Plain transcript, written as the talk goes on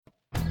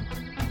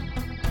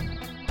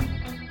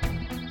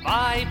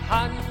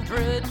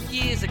500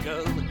 years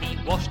ago, he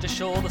washed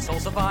ashore the sole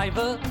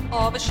survivor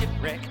of a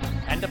shipwreck.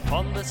 And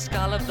upon the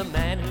skull of the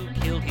man who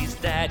killed his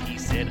dad, he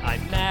said,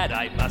 "I'm mad,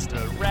 I must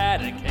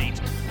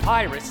eradicate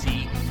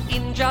piracy,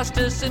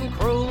 injustice and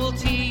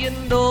cruelty,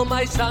 and all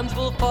my sons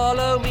will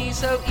follow me,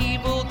 so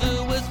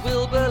evildoers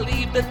will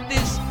believe that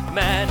this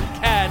man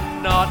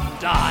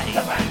cannot die."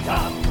 The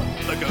Phantom,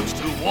 the ghost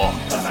who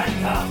walks, the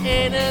Phantom,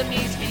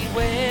 enemies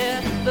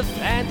beware, the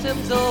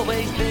Phantom's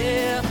always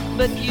there,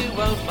 but you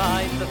won't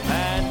find the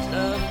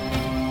Phantom.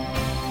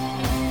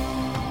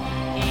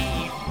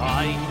 He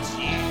finds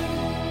you.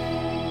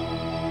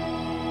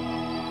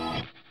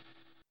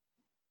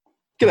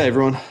 G'day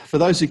everyone. For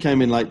those who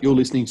came in late, you're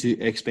listening to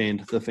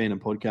Expand, the Phantom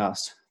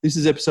podcast. This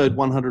is episode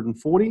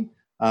 140.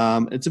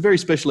 It's a very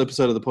special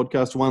episode of the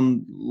podcast,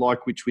 one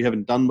like which we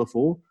haven't done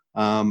before,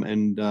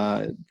 and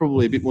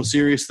probably a bit more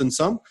serious than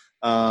some.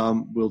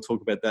 We'll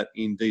talk about that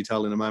in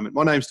detail in a moment.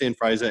 My name's Dan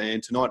Fraser,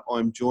 and tonight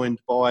I'm joined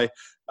by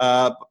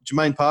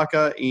Jermaine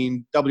Parker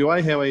in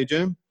WA. How are you,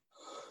 Jerm?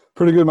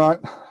 Pretty good, mate.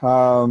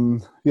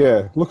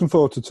 Yeah, looking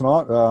forward to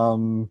tonight.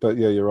 But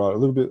yeah, you're right. A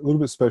little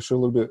bit special,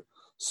 a little bit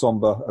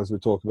somber as we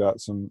talk about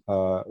some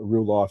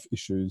real life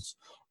issues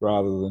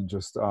rather than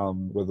just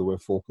whether we're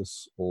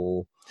Focus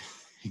or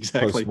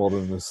exactly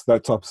postmodernist.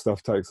 That type of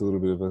stuff takes a little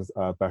bit of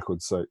a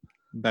backward seat.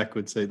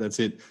 Backward seat, that's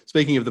it.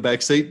 Speaking of the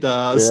back seat,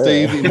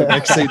 Steve in the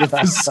back seat of the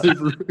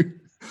Subaru.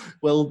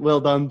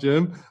 Well done,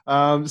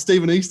 Jerm.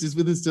 Stephen East is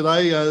with us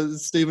today.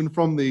 Stephen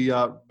from the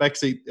back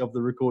seat of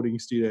the recording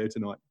studio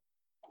tonight.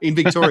 In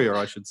Victoria,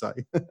 I should say.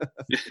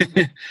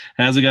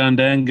 How's it going,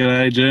 Dan?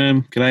 G'day,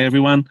 Jerm. G'day,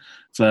 everyone.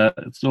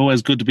 It's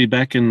always good to be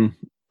back, and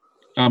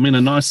I'm in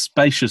a nice,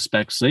 spacious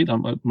back seat.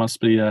 It must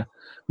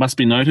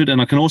be noted,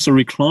 and I can also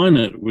recline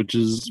it, which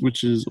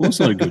is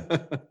also good.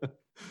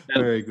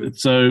 Very good.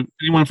 So,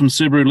 anyone from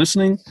Subaru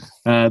listening,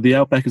 the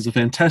Outback is a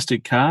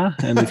fantastic car,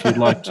 and if you'd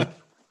like to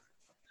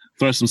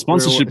throw some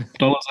sponsorship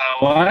dollars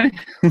our way,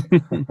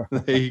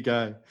 there you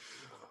go.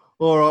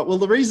 All right. Well,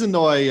 the reason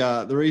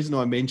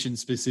I mentioned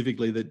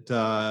specifically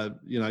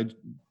that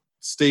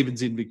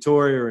Stephen's in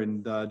Victoria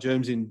and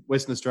Jerm's in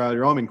Western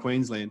Australia, I'm in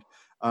Queensland,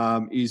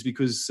 is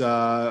because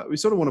we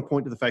sort of want to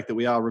point to the fact that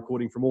we are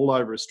recording from all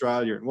over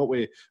Australia, and what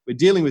we're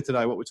dealing with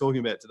today, what we're talking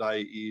about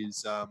today,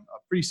 is a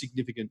pretty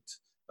significant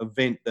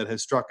event that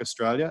has struck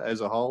Australia as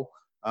a whole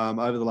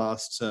over the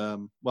last,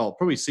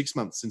 probably 6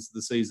 months since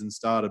the season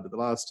started, but the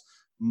last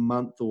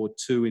month or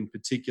two in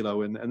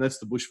particular, and that's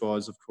the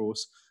bushfires, of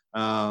course,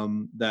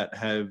 that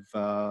have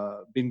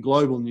been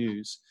global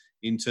news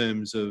in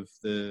terms of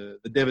the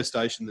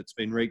devastation that's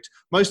been wreaked,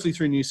 mostly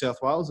through New South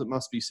Wales, it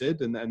must be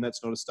said, and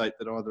that's not a state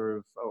that either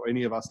of or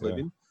any of us live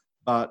in.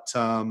 But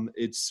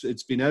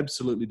it's been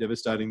absolutely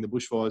devastating, the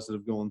bushfires that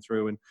have gone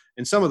through,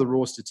 and some of the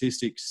raw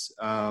statistics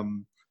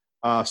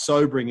are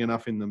sobering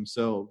enough in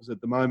themselves.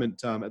 At the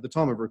moment, at the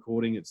time of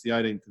recording, it's the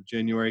 18th of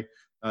January,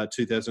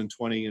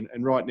 2020,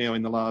 and right now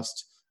in the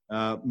last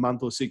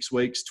month or 6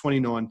 weeks,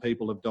 29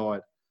 people have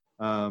died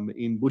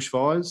in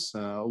bushfires.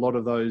 A lot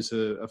of those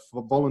are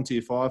volunteer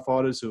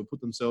firefighters who have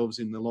put themselves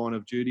in the line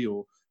of duty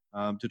or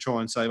to try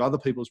and save other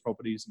people's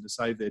properties and to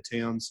save their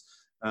towns.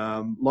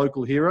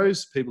 Local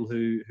heroes, people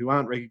who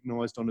aren't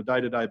recognised on a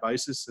day-to-day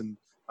basis, and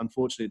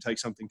unfortunately it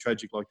takes something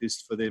tragic like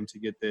this for them to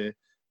get their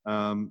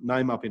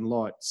name up in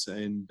lights,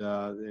 and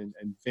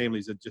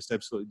families are just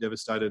absolutely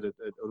devastated at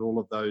all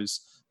of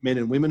those men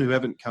and women who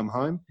haven't come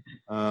home,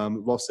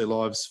 lost their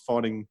lives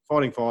fighting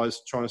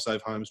fires, trying to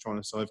save homes,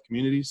 trying to save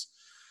communities.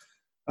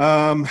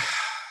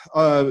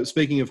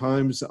 Speaking of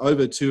homes,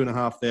 over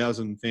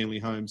 2,500 family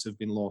homes have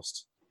been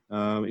lost.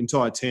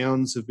 Entire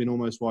towns have been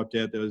almost wiped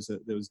out. There was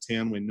a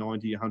town where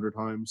 90, 100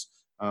 homes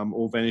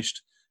all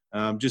vanished.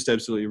 Just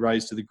absolutely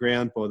razed to the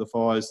ground by the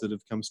fires that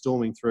have come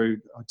storming through.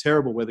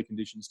 Terrible weather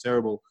conditions,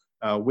 terrible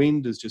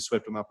wind has just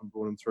swept them up and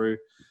brought them through.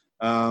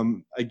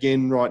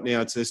 Again, right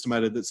now it's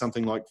estimated that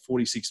something like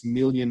 46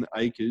 million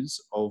acres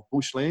of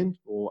bushland,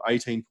 or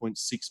 18.6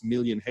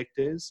 million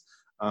hectares,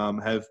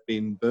 have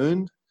been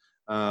burned.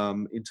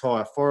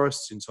 Entire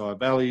forests, entire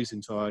valleys,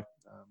 entire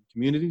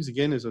communities,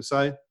 again, as I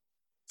say.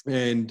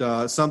 And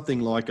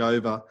something like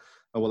over...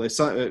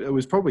 it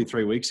was probably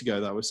 3 weeks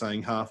ago they were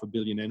saying 500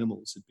 million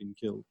animals had been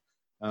killed.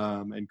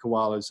 And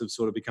koalas have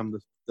sort of become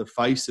the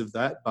face of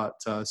that, but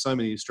so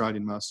many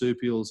Australian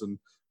marsupials and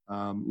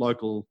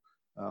local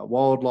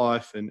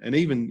wildlife and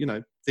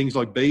even, things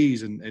like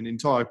bees and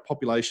entire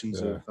populations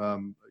of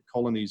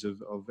colonies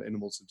of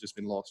animals have just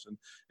been lost. And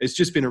it's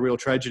just been a real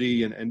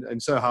tragedy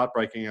and so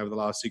heartbreaking over the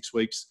last 6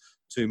 weeks,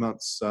 2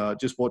 months,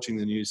 just watching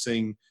the news,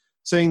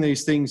 seeing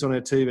these things on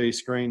our TV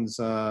screens,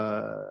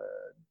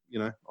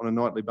 on a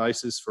nightly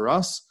basis for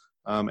us,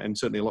 and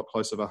certainly a lot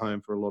closer to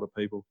home for a lot of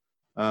people.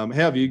 How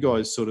have you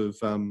guys sort of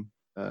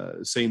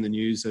seen the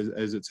news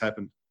as it's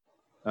happened?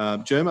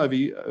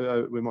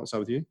 Jerm, we might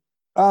start with you.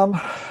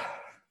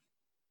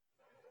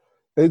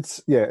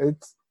 It's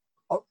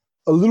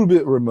a little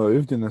bit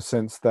removed in the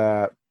sense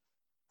that,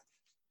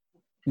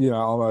 I'm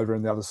over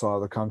in the other side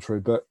of the country,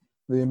 but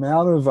the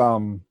amount of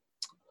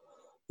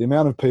the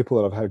amount of people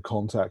that have had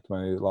contact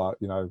me, like,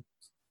 you know,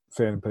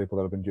 fan people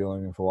that have been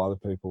dealing with for other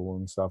people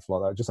and stuff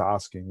like that, just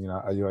asking, you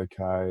know, are you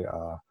okay?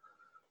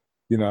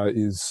 You know,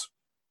 you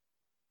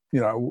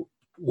know,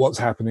 what's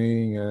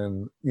happening,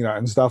 and, you know,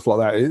 and stuff like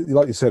that.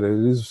 Like you said, it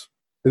is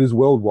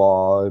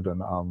worldwide.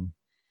 And,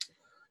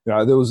 you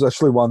know, there was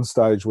actually one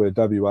stage where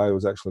WA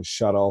was actually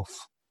shut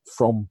off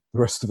from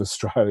the rest of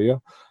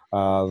Australia,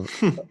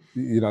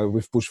 you know,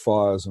 with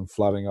bushfires and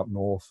flooding up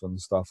north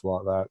and stuff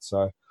like that.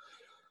 So,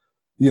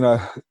 you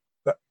know,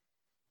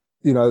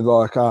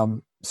 like,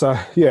 so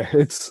yeah,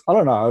 I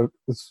don't know,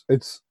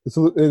 it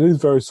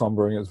is very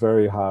sombering. It's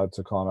very hard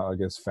to kind of, I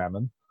guess,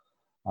 famine.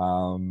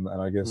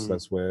 And I guess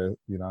that's where,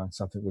 you know,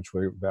 something which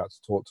we're about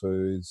to talk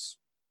to is,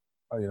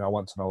 you know,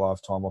 once in a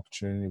lifetime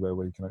opportunity where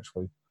we can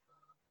actually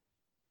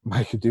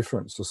make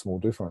a small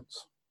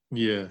difference.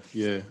 Yeah,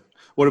 yeah.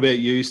 What about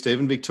you,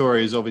 Stephen?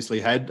 Victoria's obviously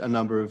had a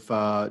number of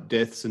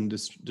deaths and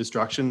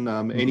destruction.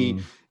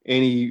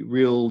 Any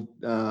real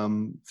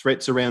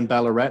threats around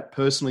Ballarat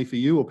personally for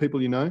you or people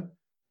you know?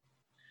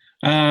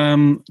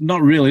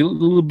 Not really. A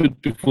little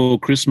bit before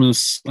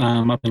Christmas,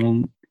 up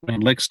in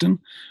around Lexington,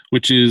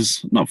 which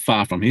is not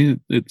far from here.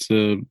 It's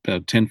about a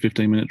 10,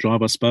 15-minute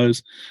drive, I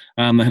suppose.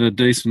 They had a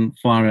decent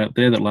fire out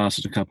there that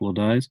lasted a couple of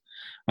days.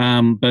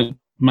 But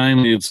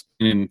mainly it's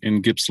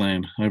in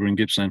Gippsland, over in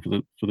Gippsland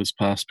for this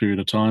past period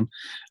of time.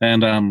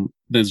 And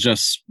there's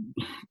just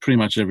pretty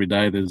much every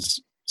day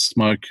there's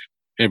smoke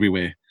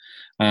everywhere.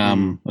 I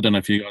don't know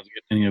if you guys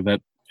get any of that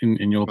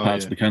in your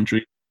parts of the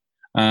country.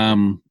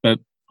 But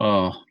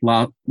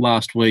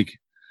last week,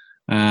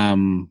 I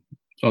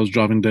was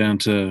driving down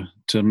to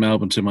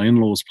Melbourne to my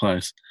in-laws'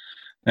 place,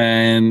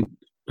 and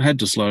I had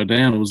to slow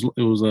down. It was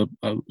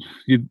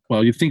you'd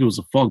think it was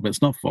a fog, but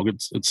it's not fog.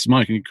 It's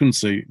smoke, and you couldn't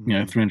see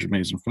 300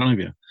 meters in front of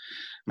you.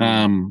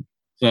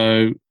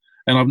 So,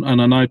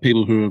 and I know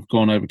people who have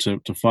gone over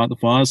to fight the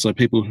fires. So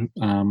people,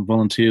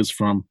 volunteers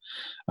from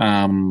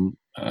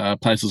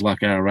places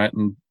like Ararat,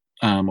 and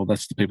well,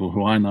 that's the people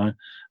who I know.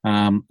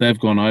 They've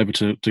gone over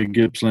to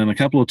Gippsland a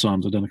couple of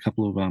times. I've done a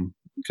couple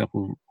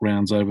of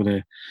rounds over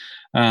there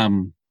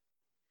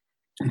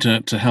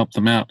to help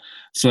them out.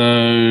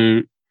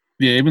 So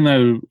yeah, even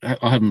though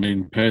I haven't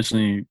been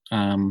personally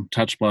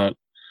touched by it,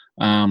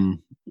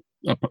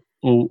 but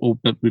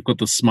we've got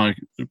the smoke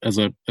as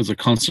a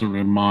constant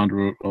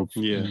reminder of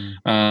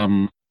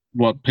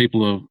what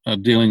people are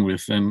dealing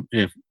with. And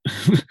if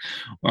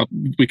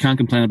we can't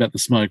complain about the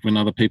smoke when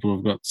other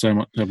people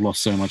have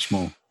lost so much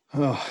more.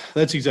 Oh,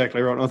 that's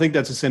exactly right. I think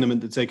that's a sentiment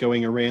that's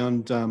echoing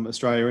around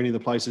Australia. Any of the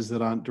places that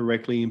aren't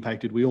directly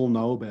impacted, we all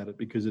know about it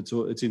because it's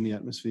in the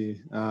atmosphere.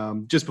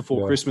 Just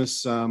before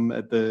Christmas,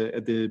 at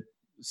the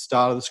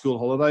start of the school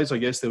holidays, I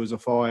guess there was a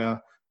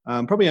fire,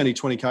 probably only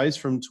 20 k's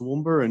from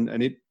Toowoomba,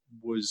 and it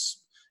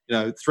was,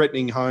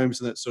 threatening homes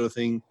and that sort of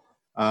thing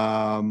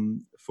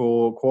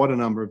for quite a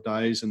number of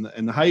days. And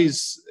the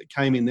haze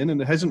came in then,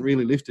 and it hasn't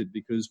really lifted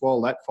because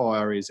while that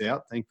fire is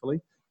out,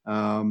 thankfully,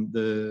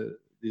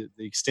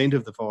 the extent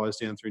of the fires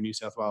down through New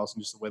South Wales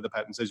and just the weather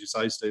patterns, as you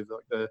say, Steve,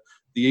 like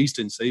the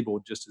eastern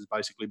seaboard just has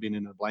basically been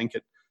in a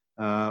blanket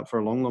for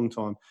a long, long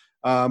time.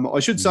 I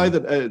should say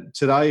that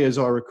today, as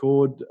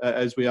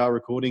we are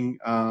recording,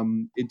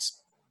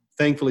 it's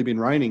thankfully been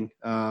raining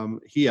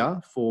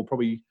here for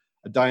probably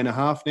a day and a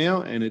half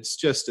now, and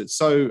it's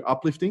so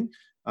uplifting.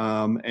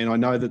 And I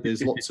know that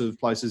there's lots of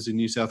places in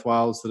New South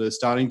Wales that are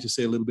starting to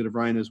see a little bit of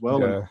rain as well.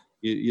 Yeah.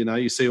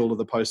 And you see all of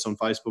the posts on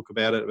Facebook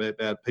about it,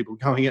 about people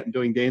going out and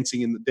doing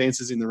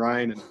dances in the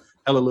rain and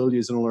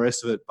hallelujahs and all the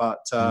rest of it.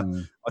 But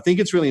I think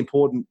it's really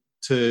important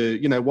to,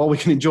 while we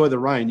can enjoy the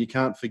rain, you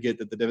can't forget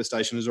that the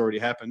devastation has already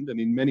happened. And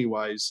in many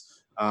ways,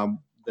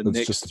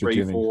 next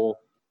 3-4,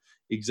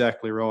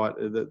 exactly right.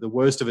 The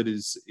worst of it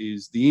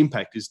is the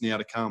impact is now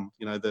to come.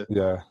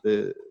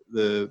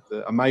 The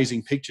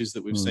amazing pictures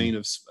that we've seen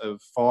of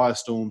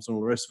firestorms and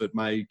all the rest of it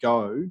may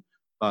go,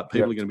 but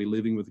people are going to be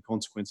living with the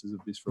consequences of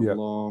this for a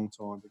long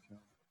time to come.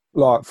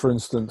 Like, for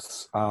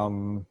instance,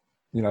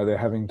 they're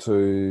having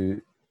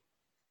to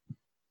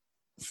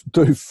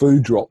do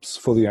food drops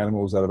for the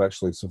animals that have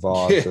actually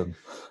survived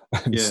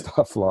and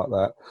stuff like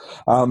that.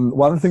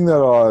 One thing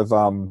that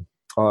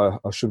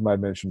I should have made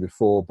mention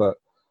before, but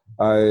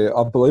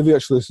I believe he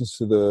actually listens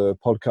to the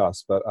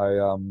podcast, but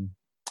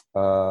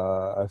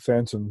a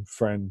phantom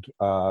friend,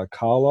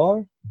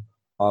 Carlo,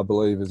 I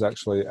believe, is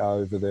actually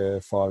over there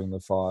fighting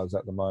the fires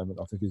at the moment.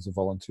 I think he's a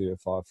volunteer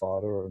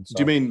firefighter. And so,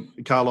 do you mean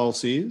Carlisle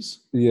Sears?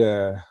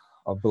 Yeah,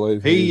 I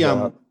believe he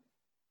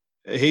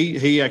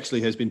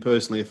actually has been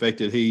personally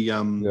affected. He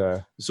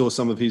saw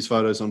some of his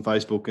photos on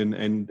Facebook,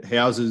 and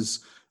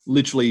houses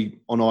literally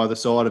on either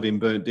side of him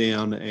burnt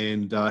down,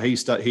 and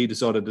he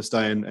decided to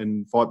stay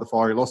and fight the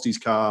fire. He lost his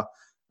car,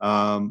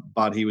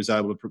 but he was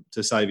able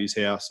to save his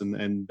house,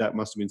 and that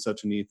must have been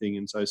such a near thing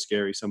and so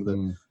scary. Some of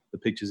the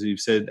pictures you've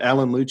said.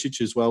 Alan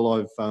Lucic as well,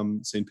 I've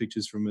seen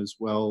pictures from as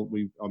well.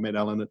 I met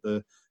Alan at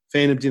the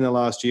Phantom dinner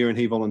last year, and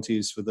he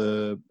volunteers for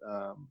the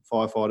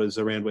firefighters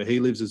around where he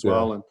lives as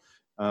well.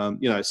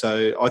 And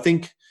so I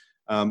think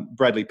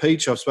Bradley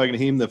Peach, I've spoken to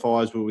him. The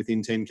fires were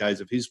within 10 k's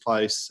of his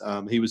place.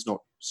 He was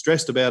not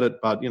stressed about it,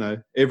 but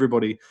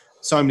everybody,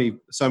 so many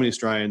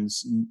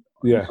Australians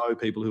know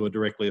people who are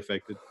directly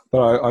affected.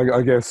 But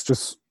I guess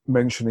just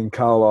mentioning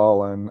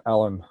Carlisle and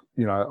Alan,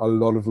 a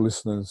lot of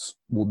listeners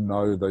will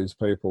know these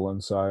people,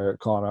 and so it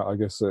kind of, I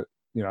guess that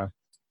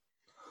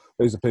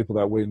these are people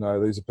that we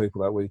know. These are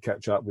people that we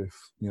catch up with,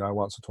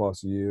 once or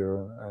twice a year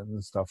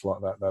and stuff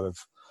like that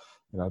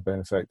have been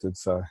affected.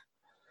 So.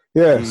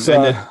 Yeah,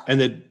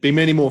 and there'd be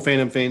many more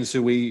Phantom fans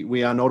who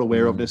we are not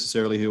aware of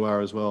necessarily who are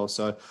as well.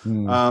 So,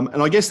 and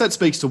I guess that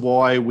speaks to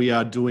why we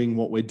are doing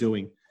what we're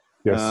doing.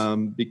 Yes.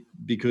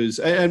 Because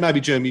and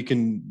maybe Jerm,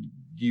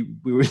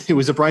 it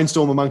was a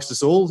brainstorm amongst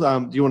us all.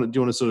 Do you want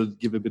to sort of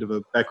give a bit of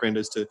a background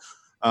as to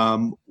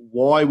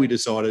why we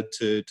decided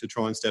to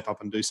try and step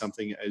up and do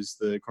something as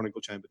the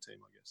Chronicle Chamber team?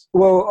 I guess.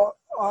 Well,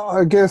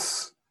 I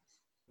guess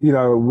we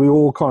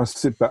all kind of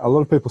sit back. A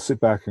lot of people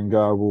sit back and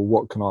go, "Well,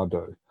 what can I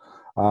do?"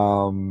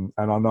 And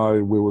I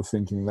know we were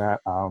thinking that,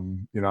 I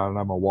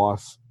know my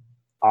wife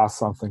asked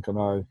something. I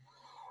know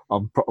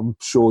I'm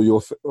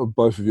sure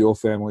both of your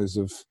families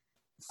have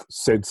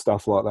said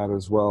stuff like that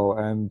as well.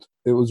 And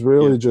it was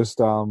really just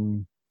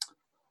probably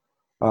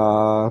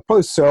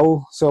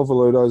Sal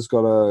Veluto's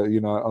got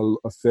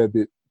a fair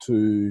bit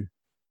to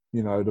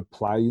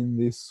play in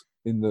this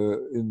in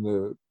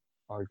the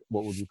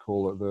what would you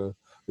call it, the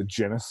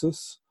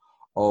genesis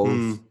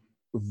of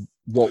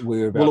what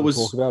we're about to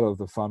talk about, of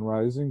the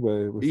fundraising.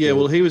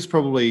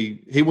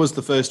 He was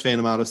the first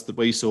Phantom artist that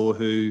we saw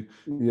who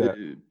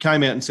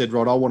came out and said,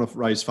 right, I want to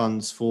raise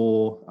funds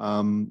for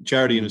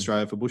charity in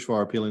Australia, for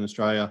bushfire appeal in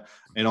Australia,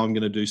 and I'm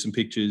going to do some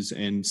pictures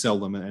and sell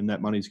them, and that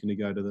money's going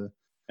to go to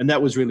and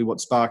that was really what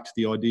sparked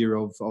the idea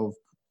of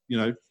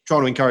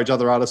trying to encourage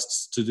other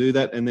artists to do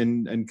that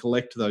and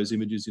collect those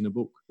images in a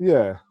book.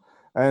 Yeah,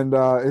 and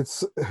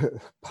it's,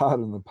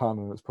 pardon the pun,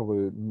 and it's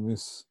probably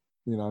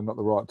not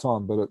the right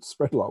time, but it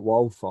spread like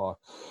wildfire.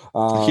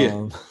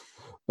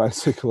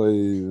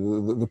 Basically,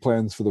 the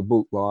plans for the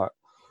book,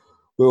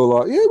 we were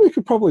like, we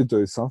could probably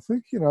do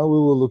something. We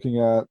were looking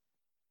at,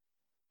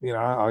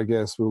 I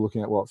guess we were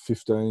looking at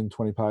 15,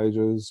 20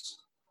 pages,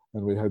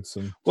 and we had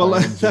some. Well,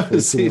 that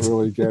was it. Couldn't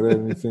really get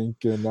anything,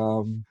 and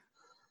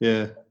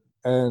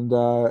and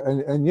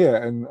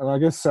I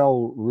guess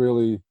Sal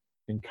really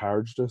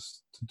encouraged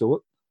us to do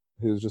it.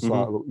 He was just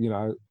like, look,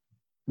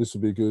 this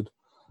would be good.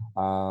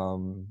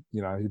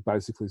 He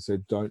basically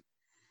said, don't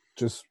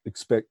just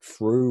expect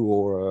through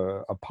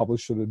or a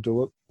publisher to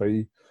do it.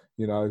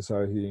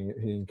 So he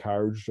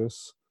encouraged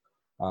us,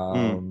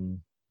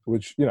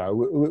 which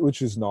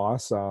is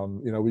nice.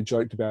 We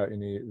joked about in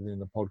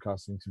the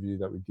podcast interview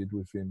that we did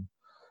with him.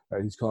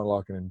 He's kind of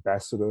like an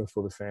ambassador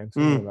for the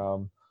Phantom, and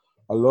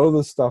a lot of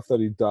the stuff that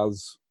he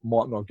does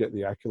might not get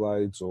the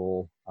accolades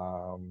or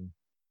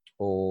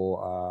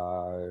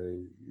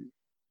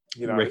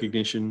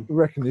recognition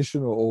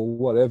or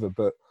whatever,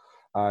 but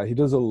he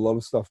does a lot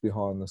of stuff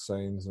behind the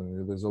scenes,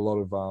 and there's a lot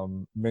of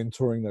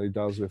mentoring that he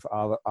does with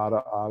other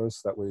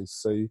artists that we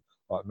see,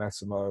 like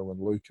Massimo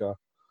and Luca,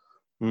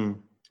 and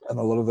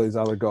a lot of these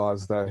other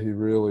guys that he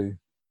really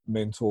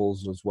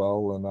mentors as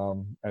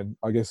well, and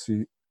I guess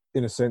he,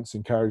 in a sense,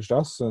 encouraged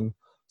us, and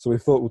so we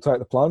thought we'll take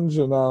the plunge,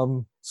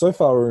 and so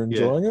far we're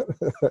enjoying it.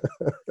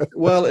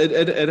 Well,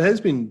 it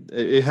has been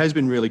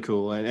really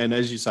cool, and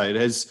as you say, it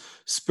has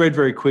spread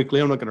very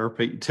quickly. I'm not going to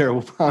repeat your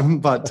terrible pun,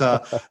 but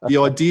the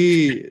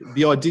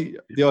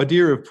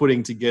idea of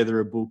putting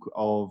together a book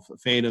of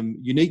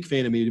unique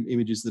Phantom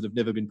images that have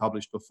never been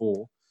published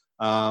before,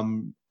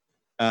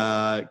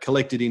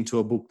 collected into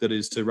a book that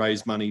is to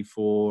raise money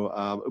for.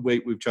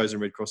 We've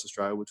chosen Red Cross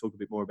Australia. We'll talk a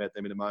bit more about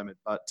them in a moment,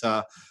 but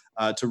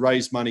to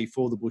raise money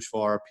for the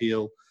bushfire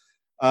appeal.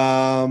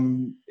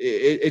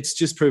 It's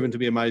just proven to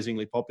be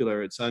amazingly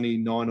popular. It's only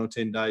 9 or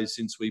 10 days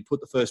since we put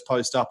the first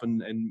post up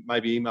and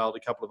maybe emailed a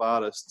couple of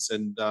artists,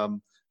 and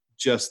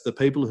just the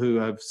people who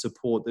have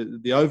support,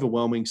 the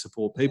overwhelming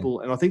support people.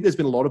 And I think there's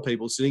been a lot of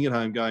people sitting at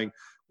home going,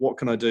 what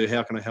can I do?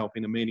 How can I help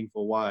in a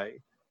meaningful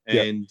way?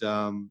 And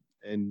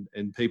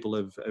people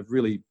have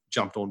really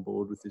jumped on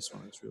board with this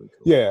one. It's really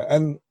cool. Yeah,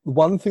 and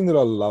one thing that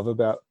I love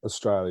about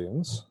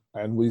Australians,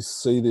 and we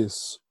see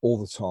this all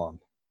the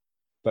time,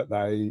 but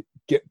they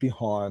get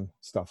behind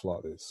stuff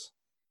like this.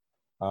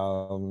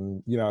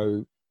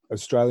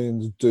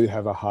 Australians do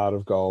have a heart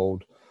of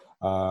gold.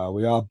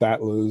 We are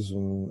battlers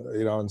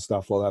and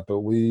stuff like that, but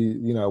we,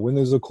 when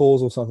there's a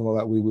cause or something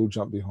like that, we will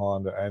jump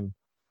behind it, and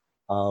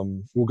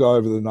we'll go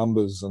over the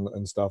numbers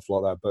and stuff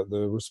like that, but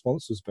the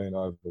response has been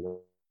overwhelming.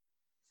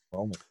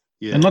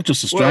 Yeah. And not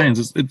just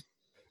Australians.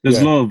 There's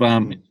a lot of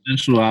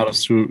international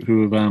artists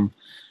who have,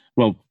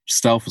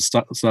 Stealth for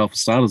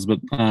starters, but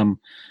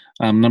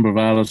number of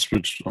artists,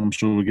 which I'm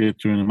sure we'll get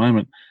to in a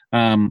moment.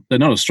 They're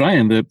not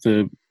Australian.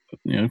 They're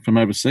from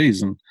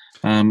overseas, and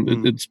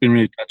it's been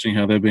really touching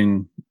how they've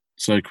been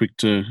so quick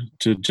to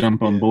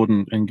jump on board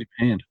and give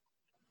a hand.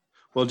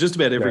 Well, just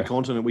about every Yeah.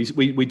 continent.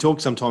 We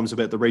talk sometimes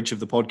about the reach of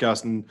the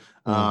podcast and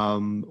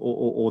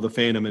or the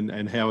fandom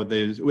and how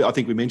there's. I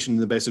think we mentioned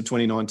in the best of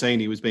 2019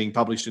 he was being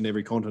published in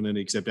every continent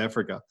except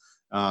Africa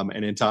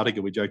and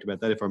Antarctica. We joked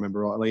about that if I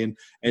remember rightly,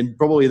 and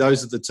probably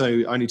those are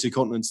the only two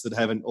continents that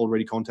haven't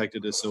already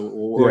contacted us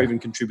or even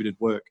contributed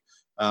work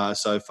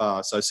so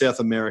far. So South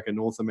America,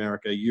 North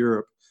America,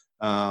 Europe,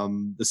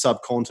 the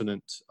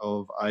subcontinent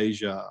of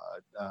Asia,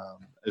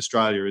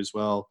 Australia as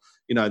well.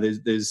 You know,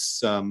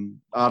 there's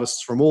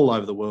artists from all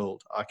over the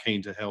world are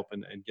keen to help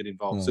and get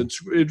involved. So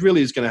it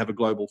really is going to have a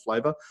global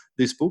flavour,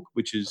 this book,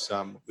 which is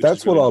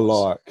that's really what I nice.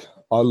 like.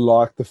 I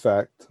like the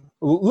fact.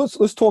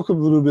 Let's talk a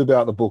little bit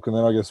about the book, and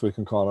then I guess we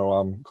can kind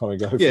of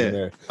go from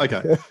there.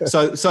 Okay.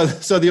 So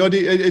the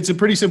idea, it's a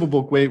pretty simple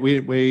book.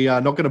 We are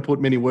not going to put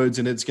many words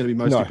in it. It's going to be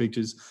mostly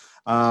pictures.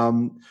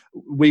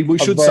 We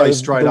should say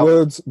straight up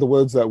the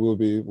words that will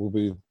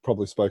be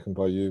probably spoken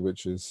by you,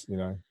 which is, you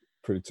know,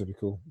 pretty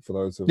typical for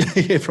those of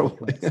yeah,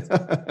 probably.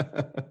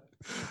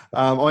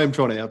 I am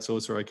trying to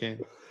outsource where I can.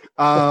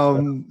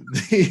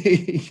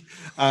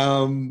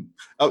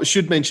 I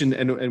should mention,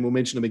 and we'll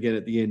mention them again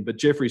at the end, but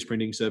Jefferies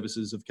Printing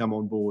Services have come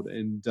on board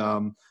and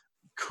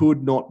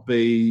could not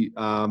be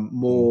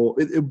more.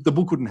 The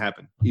book couldn't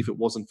happen if it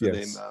wasn't for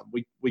them.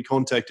 We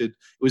contacted.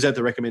 It was at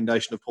the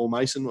recommendation of Paul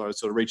Mason, where I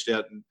sort of reached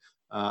out and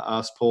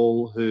asked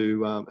Paul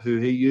who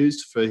he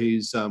used for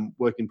his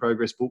work in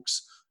progress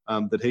books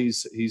that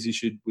he's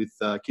issued with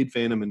Kid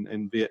Phantom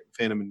and Viet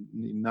Phantom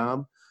in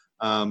Nam,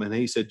 and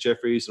he said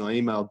Jefferies, and I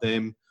emailed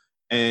them.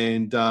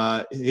 And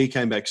he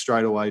came back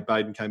straight away.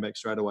 Baden came back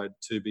straight away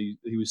he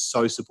was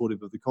so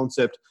supportive of the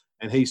concept,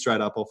 and he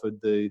straight up offered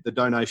the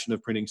donation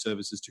of printing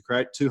services to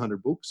create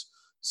 200 books.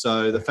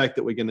 So the fact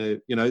that we're going to,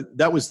 you know,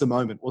 that was the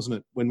moment, wasn't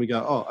it? When we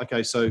go, oh,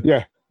 okay, so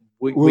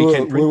we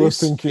can print this. We were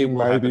thinking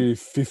maybe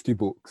 50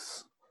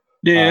 books.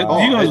 Yeah,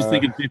 you guys are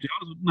thinking 50.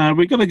 No,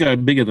 we've got to go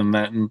bigger than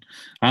that. And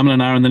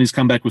and then he's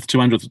come back with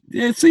 200.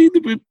 Yeah, see,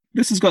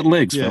 this has got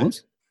legs,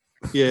 fellas.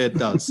 Yeah, it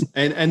does.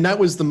 and that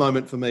was the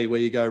moment for me where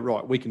you go,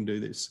 right, we can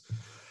do this.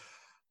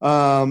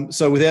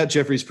 So without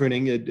Jefferies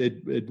Printing,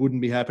 it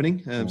wouldn't be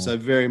happening. So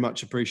very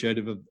much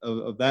appreciative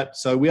of that.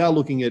 So we are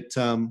looking at,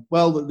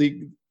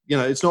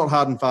 it's not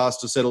hard and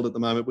fast or settled at the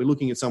moment. We're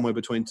looking at somewhere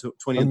between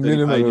 20 and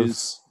 30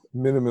 pages.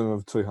 Minimum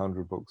of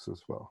 200 books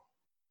as well.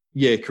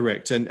 Yeah,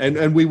 correct.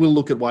 And we will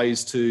look at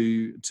ways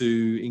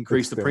to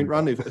increase the print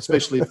run,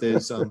 especially if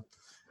there's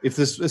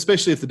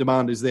especially if the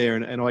demand is there,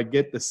 and I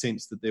get the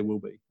sense that there will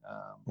be.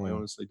 I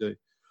honestly do.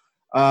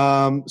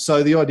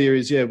 So the idea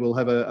is, we'll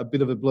have a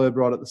bit of a blurb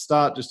right at the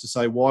start just to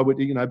say why would,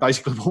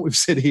 basically what we've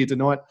said here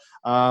tonight,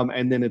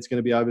 and then it's going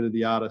to be over to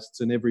the artists,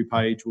 and every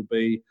page will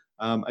be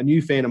a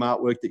new Phantom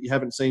artwork that you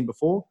haven't seen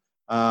before,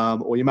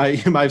 or you may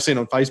have seen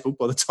on Facebook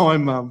by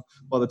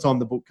the time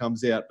the book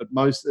comes out. But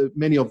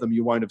many of them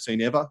you won't have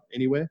seen ever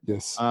anywhere.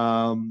 Yes.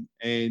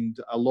 And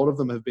a lot of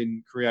them have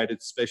been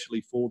created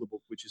specially for the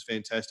book, which is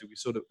fantastic. We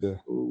sort of,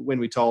 when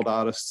we told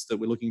artists that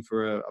we're looking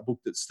for a book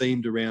that's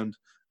themed around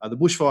the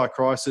bushfire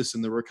crisis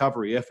and the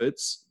recovery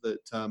efforts that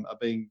are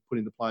being put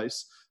into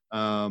place,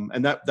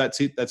 and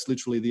that's it. That's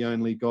literally the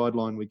only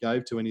guideline we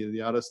gave to any of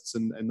the artists,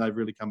 and they've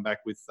really come back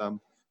with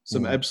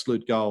some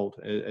absolute gold,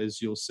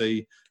 as you'll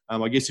see.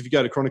 I guess if you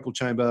go to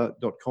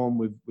chroniclechamber.com,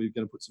 we're going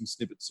to put some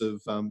snippets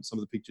of some of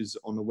the pictures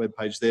on the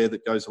webpage there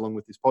that goes along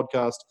with this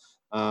podcast,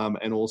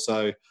 and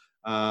also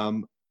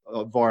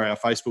via our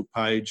Facebook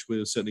page,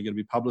 we're certainly going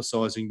to be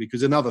publicising,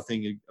 because another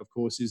thing, of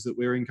course, is that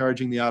we're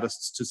encouraging the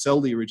artists to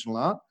sell the original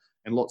art,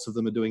 and lots of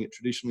them are doing it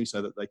traditionally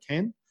so that they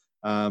can,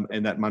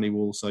 and that money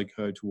will also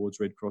go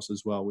towards Red Cross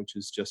as well, which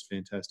is just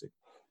fantastic.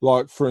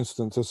 Like, for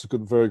instance, that's a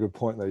very good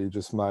point that you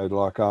just made.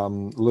 Like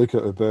Luca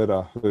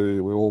Uberta,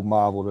 who we all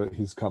marvelled at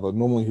his cover.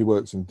 Normally he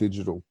works in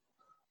digital.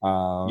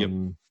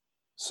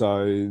 So,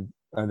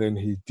 and then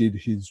he did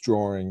his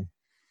drawing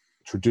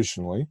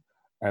traditionally,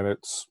 and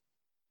it's,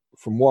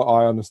 from what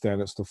I understand,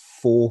 it's the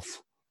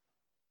fourth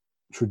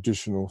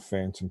traditional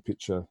Phantom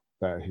picture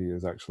that he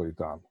has actually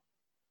done.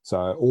 So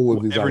all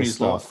of his other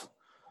stuff,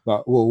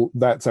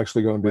 that's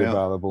actually going to be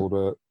available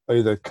to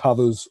either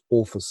covers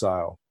or for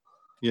sale.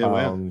 Yeah,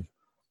 wow.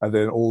 And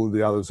then all of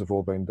the others have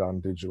all been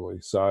done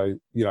digitally. So,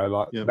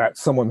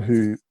 that's someone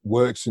who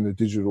works in the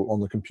digital on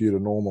the computer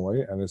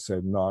normally and has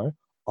said, no,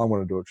 I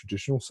want to do it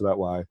traditional, so that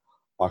way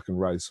I can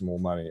raise some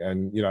more money.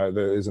 And,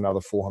 there is another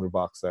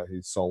 $400 that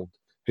he's sold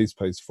his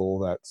piece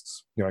for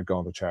that's,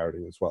 gone to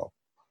charity as well.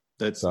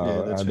 That's and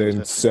fantastic.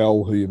 then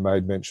Sel, who you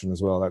made mention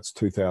as well, that's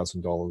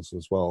 $2,000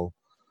 as well.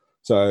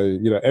 So,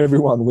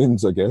 everyone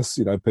wins, I guess.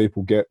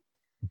 People get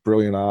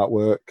brilliant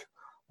artwork,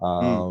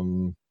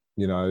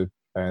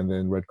 and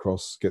then Red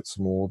Cross gets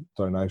some more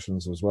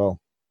donations as well.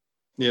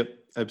 Yep,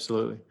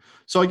 absolutely.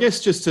 So I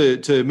guess just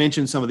to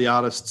mention some of the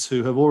artists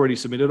who have already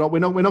submitted, we're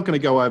not going to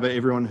go over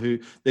everyone who,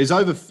 there's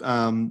over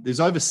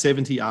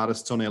 70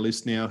 artists on our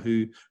list now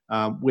who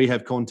we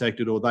have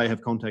contacted, or they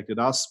have contacted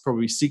us.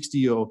 Probably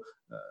 60 or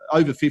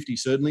over 50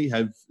 certainly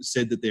have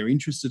said that they're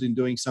interested in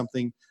doing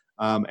something,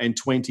 and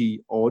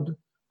 20 odd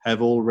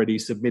have already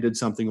submitted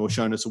something or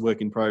shown us a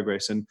work in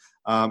progress. And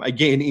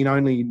again, in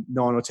only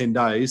 9 or 10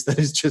 days, that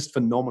is just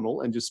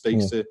phenomenal and just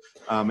speaks to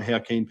how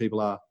keen people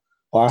are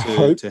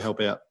to help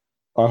out.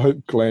 I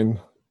hope Glenn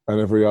and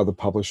every other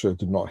publisher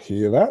did not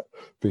hear that,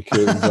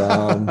 because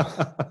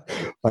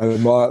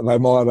they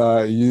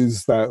might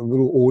use that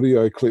little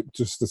audio clip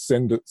just to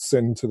send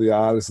to the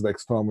artist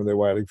next time when they're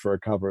waiting for a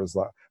cover. It's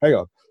like, hang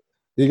on,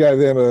 you gave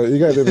them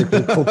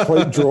a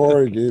complete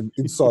drawing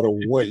inside a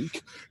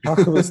week. How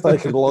come it's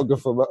taken longer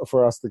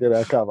for us to get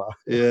our cover?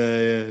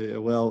 Yeah.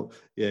 Well,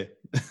 yeah.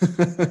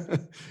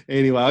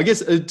 Anyway, I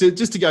guess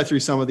just to go through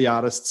some of the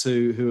artists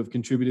who have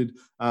contributed,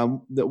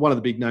 one of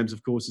the big names,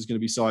 of course, is going to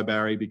be Cy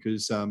Barry,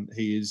 because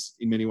he is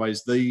in many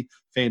ways the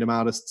fandom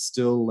artist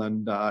still,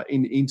 and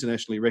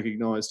internationally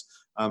recognised.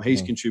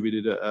 He's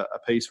contributed a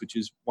piece which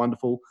is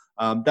wonderful.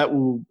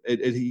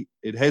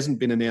 It hasn't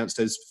been announced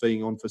as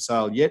being on for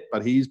sale yet,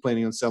 but he is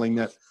planning on selling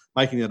that,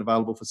 making that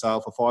available for sale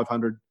for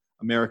 $500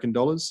 American.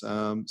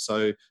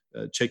 So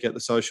check out the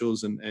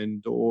socials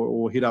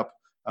or hit up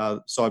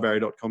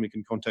cybarry.com. You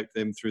can contact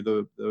them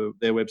through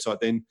their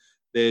website then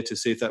there to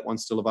see if that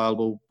one's still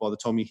available by the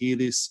time you hear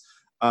this.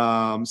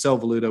 Sal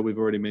Valuto, we've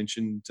already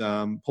mentioned.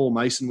 Paul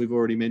Mason, we've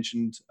already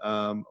mentioned,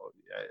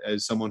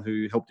 as someone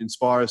who helped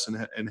inspire us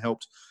and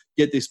helped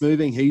get this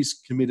moving.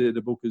 He's committed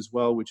a book as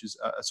well, which is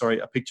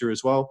a picture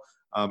as well,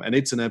 and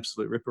it's an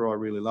absolute ripper. I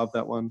really love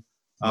that one.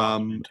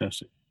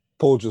 Fantastic.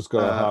 Paul just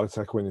got a heart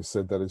attack when you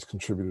said that he's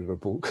contributed a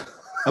book.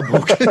 A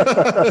book.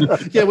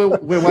 Yeah,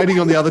 we're waiting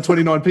on the other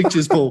 29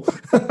 pictures, Paul.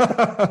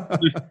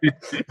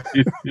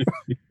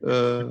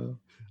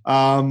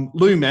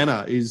 Lou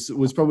Manor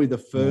was probably the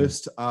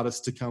first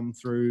artist to come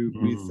through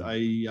with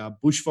a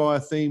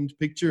bushfire themed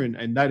picture,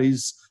 and that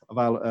is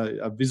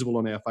visible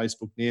on our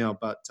Facebook now.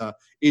 But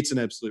it's an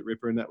absolute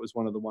ripper, and that was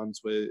one of the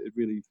ones where it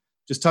really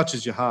just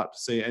touches your heart to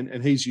see.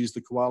 And he's used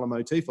the koala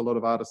motif. A lot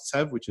of artists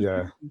have, which is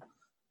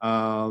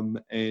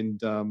and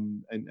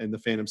the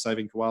Phantom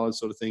saving koalas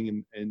sort of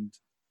thing, and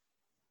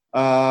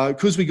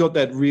because we got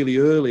that really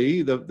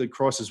early, the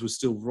crisis was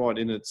still right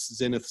in its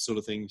zenith sort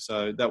of thing.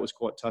 So that was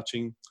quite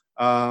touching.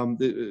 And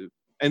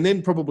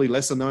then probably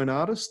lesser known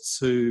artists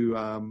who,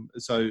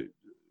 so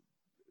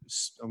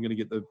I'm going to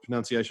get the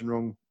pronunciation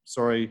wrong.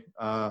 Sorry.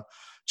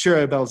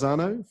 Ciro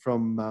Balzano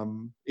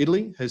from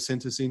Italy has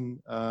sent us in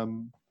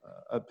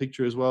a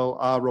picture as well.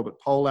 Robert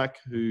Polak,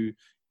 who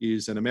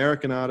is an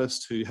American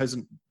artist who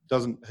hasn't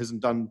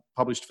done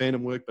published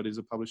fandom work, but is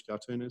a published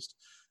cartoonist.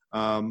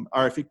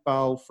 Arif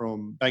Iqbal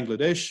from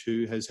Bangladesh,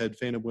 who has had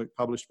fandom work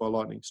published by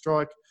Lightning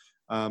Strike,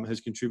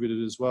 has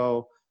contributed as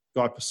well.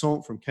 Guy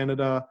Passant from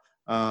Canada.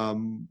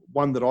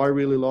 One that I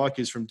really like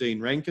is from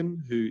Dean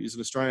Rankin, who is an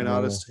Australian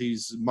artist.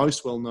 He's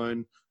most well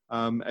known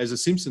as a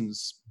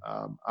Simpsons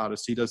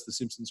artist. He does the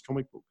Simpsons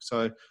comic book.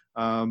 So,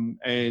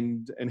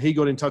 and he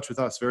got in touch with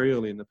us very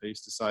early in the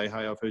piece to say,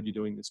 hey, I've heard you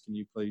doing this. Can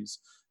you please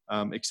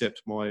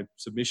accept my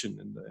submission?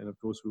 And of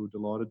course, we were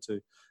delighted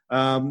to.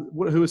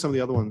 Who are some of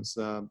the other ones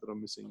that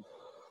I'm missing?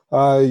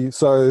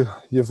 So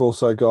you've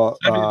also got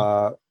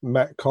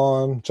Matt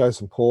Kine,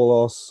 Jason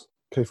Paulos,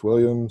 Keith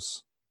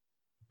Williams.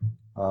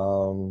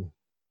 So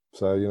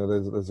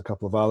there's a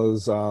couple of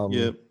others.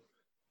 Alex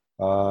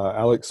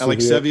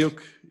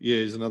Saviuk,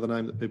 is another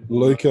name that people.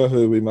 Luca,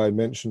 who we made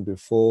mention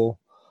before.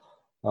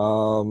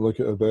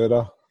 Luca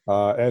Alberta.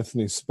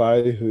 Anthony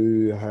Spey,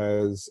 who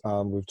has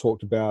we've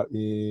talked about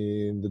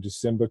in the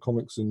December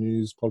Comics and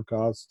News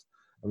podcast,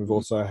 and we've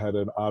also had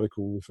an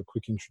article with a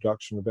quick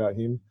introduction about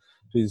him.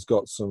 He's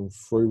got some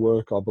free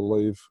work, I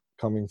believe,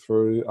 coming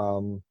through.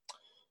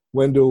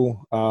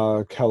 Wendell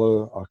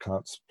Keller, I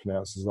can't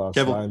pronounce his last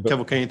name, but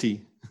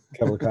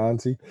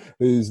Cavalcanti,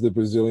 who's the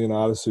Brazilian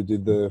artist who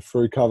did the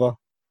free cover.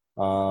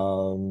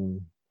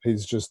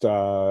 He's just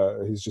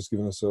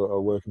given us a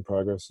work in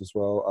progress as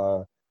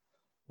well.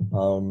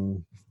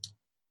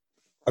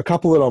 A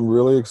couple that I'm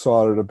really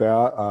excited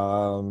about.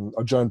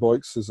 Joan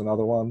Boyks is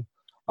another one.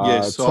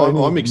 Yes,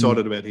 I'm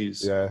excited about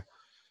his. Yeah,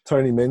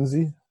 Tony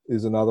Menzies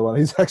is another one.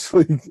 He's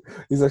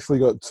actually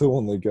got two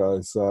on the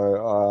go.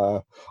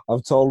 So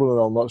I've told him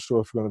that I'm not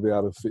sure if we're going to be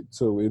able to fit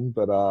two in,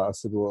 but I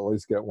said we'll at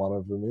least get one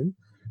of them in.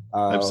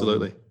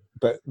 Absolutely.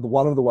 But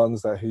one of the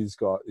ones that he's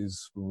got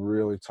is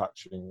really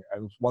touching,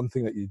 and one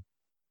thing that you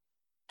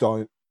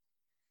don't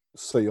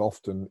see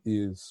often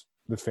is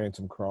the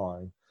Phantom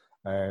crying,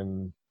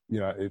 and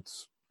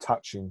it's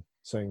touching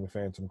seeing the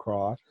Phantom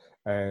cry,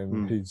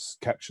 and he's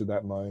captured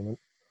that moment.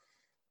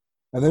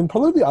 And then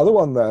probably the other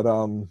one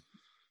that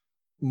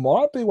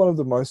might be one of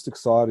the most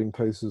exciting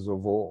pieces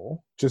of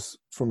all, just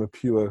from a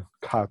pure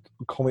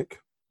comic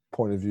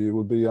point of view,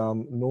 would be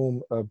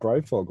Norm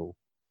Breyfogle,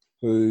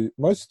 who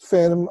most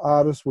fandom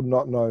artists would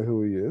not know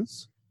who he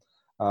is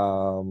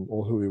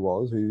or who he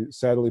was. He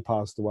sadly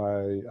passed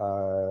away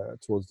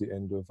towards the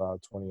end of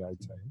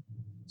 2018,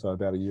 so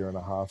about a year and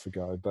a half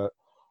ago. But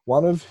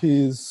one of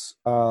the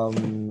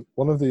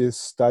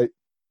estate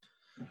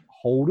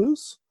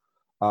holders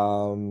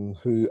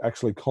who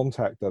actually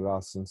contacted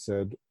us and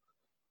said,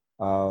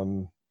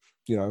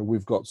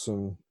 we've got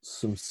some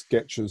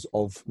sketches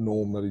of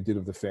Norm that he did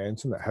of the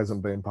Phantom that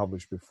hasn't been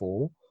published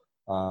before.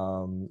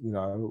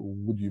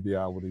 Would you be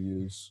able to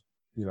use?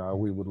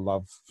 We would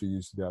love for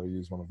you to be able to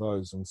use one of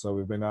those, and so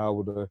we've been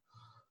able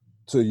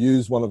to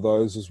use one of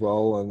those as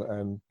well,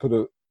 and put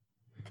a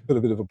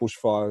bit of a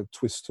bushfire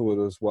twist to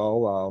it as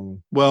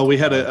well. Well, we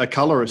had a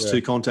colorist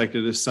who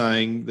contacted us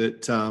saying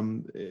that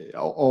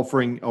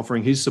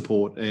offering his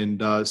support,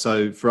 and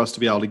so for us to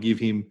be able to give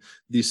him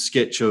this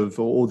sketch of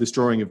or this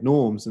drawing of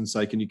Norm's and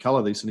say, "Can you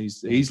colour this?" and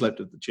he's leapt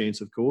at the chance,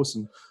 of course,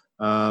 and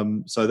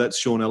so that's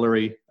Sean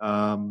Ellery,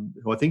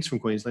 who I think is from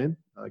Queensland.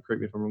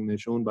 Correct me if I'm wrong there,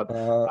 Sean, but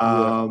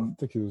I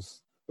think he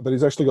was. But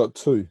he's actually got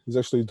two. He's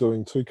actually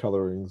doing two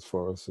colorings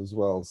for us as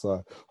well.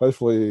 So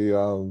hopefully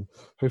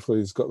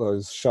he's got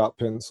those sharp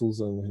pencils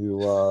and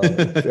he'll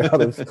be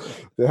able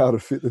to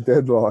fit the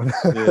deadline.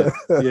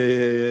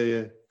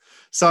 Yeah.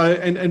 So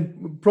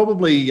and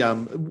probably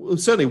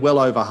certainly well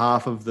over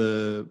half of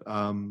the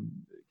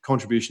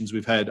contributions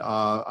we've had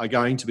are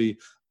going to be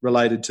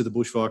related to the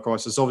bushfire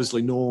crisis.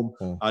 Obviously, Norm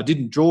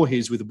didn't draw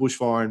his with the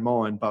bushfire in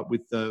mind, but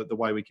with the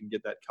way we can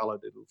get that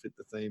coloured, it'll fit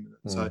the theme.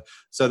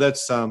 So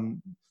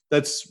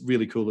that's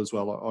really cool as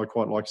well. I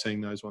quite like seeing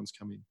those ones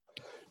come in.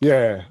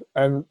 Yeah,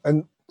 and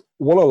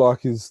what I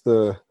like is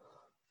it's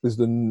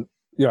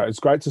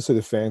great to see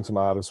the Phantom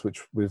artists,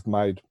 which we've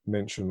made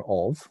mention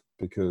of,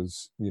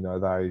 because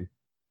they're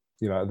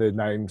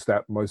names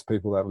that most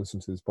people that listen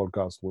to this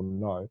podcast will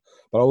know.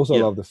 But I also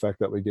love the fact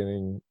that we're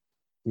getting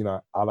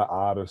other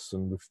artists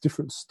and with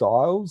different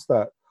styles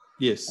that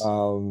as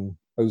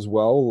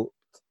well,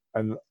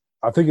 and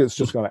I think it's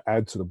just going to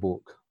add to the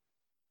book.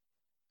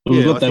 Well,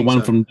 we got that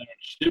one from Darren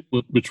Ship,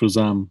 which was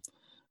a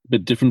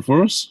bit different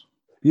for us.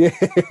 Yeah.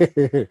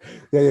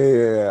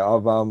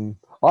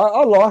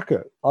 I like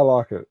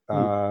it.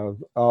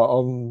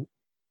 I'm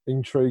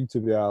intrigued to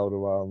be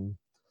able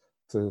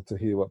to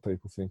hear what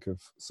people think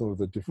of some of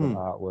the different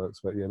artworks.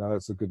 But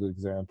that's a good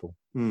example.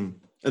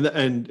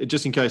 And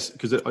just in case,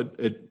 because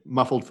it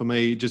muffled for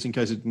me, just in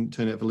case it didn't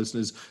turn out for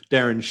listeners,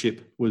 Darren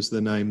Ship was the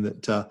name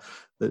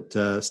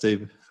that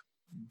Steve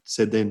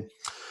said then.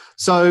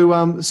 So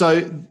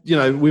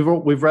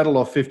we've rattled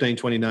off 15,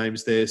 20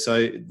 names there.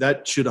 So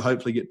that should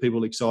hopefully get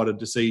people excited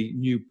to see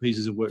new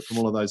pieces of work from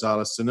all of those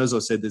artists. And as I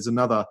said, there's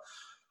at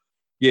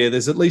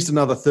least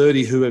another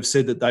 30 who have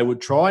said that they would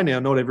try. Now,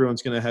 not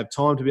everyone's going to have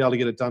time to be able to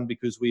get it done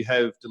because we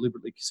have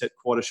deliberately set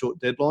quite a short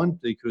deadline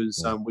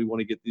because we want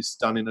to get this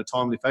done in a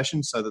timely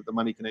fashion so that the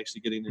money can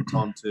actually get in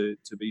time to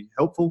be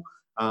helpful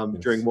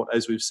during what,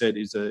 as we've said,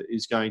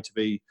 is going to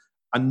be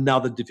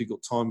another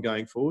difficult time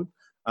going forward.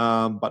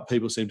 But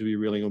people seem to be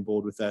really on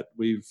board with that.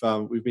 We've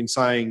been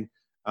saying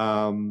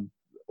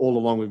all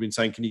along, we've been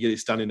saying, can you get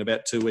this done in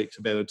about 2 weeks,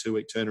 about a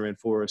 2-week turnaround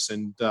for us?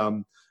 And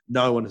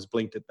no one has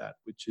blinked at that,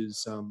 which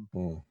is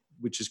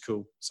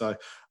cool. So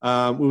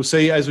we'll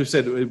see. As we've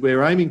said,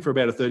 we're aiming for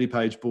about a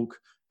 30-page book.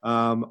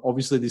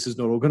 Obviously, this is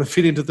not all going to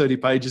fit into 30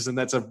 pages, and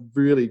that's a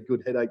really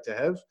good headache to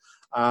have.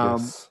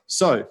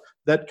 So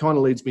that kind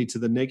of leads me to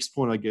the next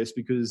point, I guess,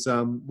 because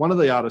one of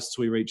the artists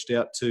we reached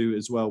out to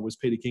as well was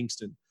Peter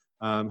Kingston.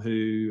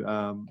 Who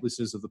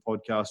listeners of the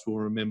podcast will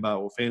remember,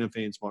 or Phantom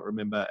fans might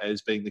remember,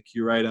 as being the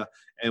curator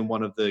and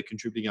one of the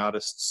contributing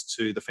artists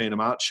to the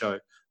Phantom Art Show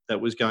that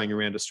was going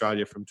around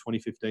Australia from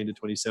 2015 to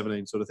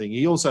 2017 sort of thing.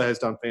 He also has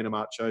done Phantom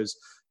Art shows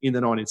in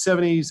the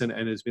 1970s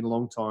and has been a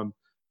long-time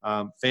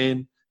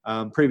fan.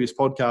 Previous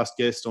podcast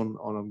guest on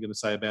I'm going to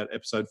say about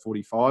episode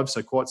 45,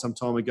 so quite some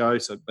time ago,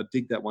 but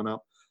dig that one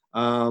up.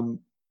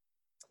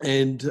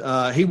 And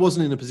he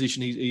wasn't in a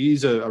position, he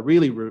is a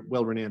really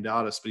well-renowned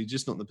artist, but he's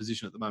just not in the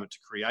position at the moment to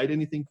create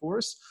anything for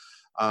us.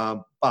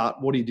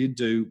 But what he did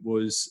do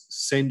was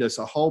send us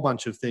a whole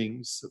bunch of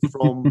things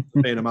from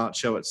the Phantom Art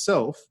Show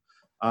itself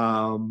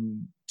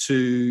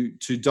to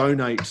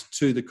donate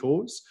to the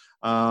cause.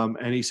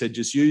 And he said,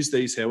 just use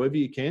these however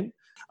you can.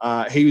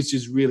 He was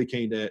just really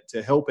keen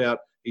to help out.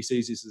 He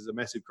sees this as a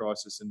massive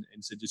crisis and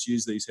said, just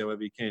use these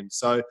however you can.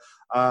 So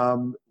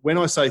when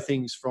I say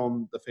things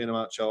from the Phantom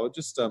Art Show,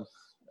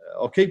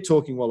 I'll keep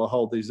talking while I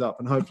hold these up,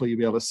 and hopefully you'll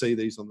be able to see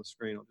these on the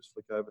screen. I'll just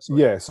flick over.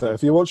 So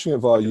if you're watching it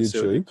via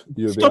YouTube,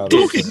 you'll be able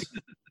to see.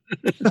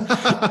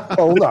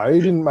 Oh, no,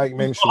 he didn't make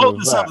mention of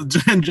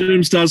that. And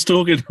Jim starts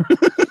talking.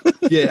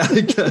 Yeah,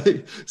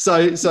 okay. So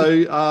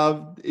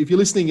if you're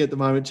listening at the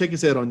moment, check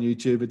us out on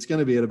YouTube. It's going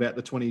to be at about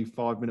the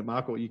 25-minute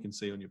mark, or you can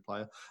see on your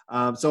player.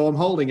 So I'm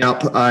holding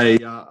up a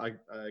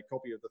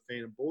copy of the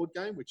Phantom board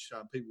game, which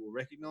people will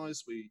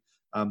recognise.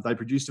 They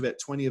produced about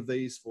 20 of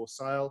these for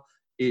sale.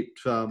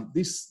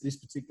 This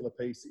particular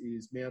piece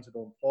is mounted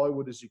on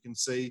plywood, as you can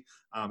see.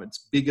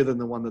 It's bigger than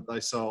the one that they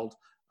sold,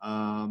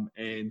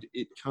 and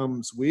it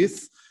comes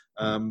with.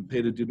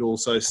 Peter did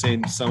also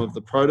send some of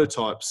the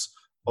prototypes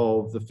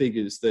of the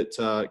figures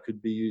that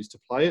could be used to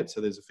play it. So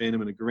there's a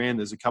Phantom and a Garand.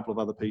 There's a couple of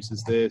other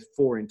pieces there,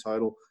 4 in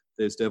total.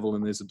 There's Devil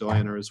and there's a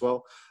Diana as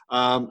well.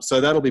 So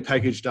that'll be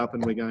packaged up,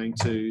 and we're going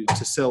to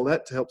sell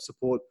that to help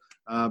support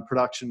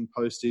production,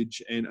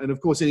 postage, and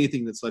of course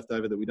anything that's left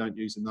over that we don't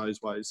use in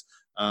those ways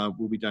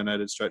will be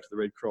donated straight to the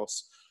Red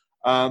Cross.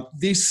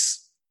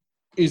 This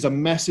is a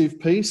massive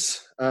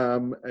piece,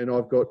 and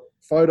I've got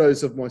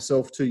photos of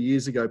myself 2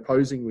 years ago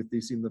posing with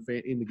this in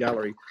the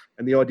gallery,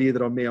 and the idea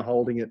that I'm now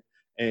holding it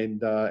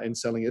and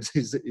selling it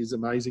is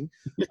amazing.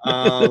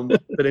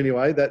 But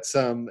anyway, that's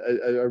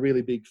a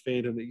really big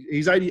Phantom.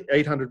 He's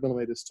 800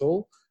 millimeters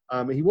tall.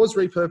 He was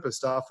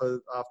repurposed after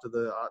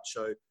the art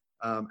show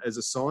as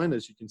a sign,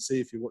 as you can see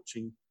if you're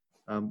watching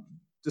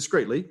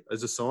discreetly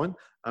as a sign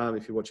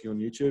if you're watching on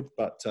YouTube,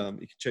 but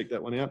you can check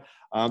that one out.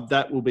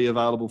 That will be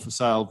available for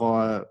sale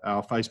via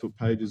our Facebook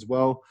page as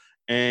well.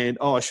 And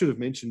I should have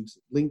mentioned,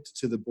 linked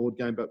to the board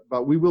game,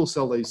 but we will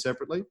sell these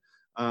separately.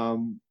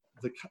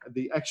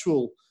 The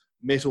actual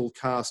metal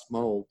cast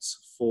molds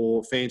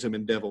for Phantom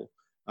and Devil.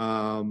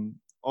 When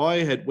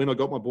I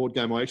got my board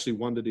game, I actually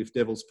wondered if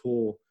Devil's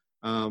Paw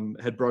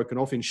had broken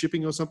off in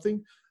shipping or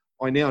something.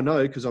 I now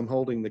know, because I'm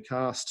holding the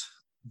cast,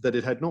 that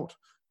it had not.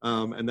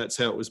 And that's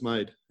how it was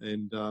made.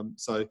 And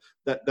so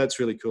that's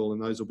really cool.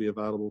 And those will be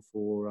available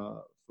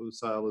for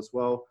sale as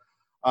well.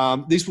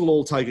 This will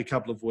all take a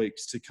couple of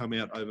weeks to come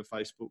out over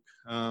Facebook.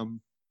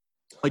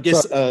 I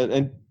guess,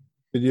 and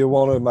do you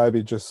want to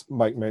maybe just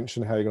make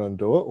mention how you're going to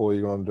do it, or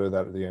you're going to do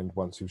that at the end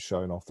once you've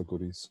shown off the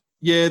goodies?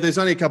 Yeah, there's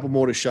only a couple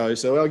more to show.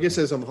 So I guess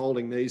as I'm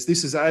holding these,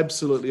 this is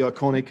absolutely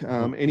iconic.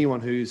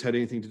 Anyone who's had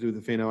anything to do with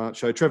the Phantom Art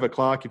Show, Trevor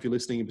Clark, if you're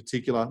listening in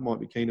particular,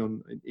 might be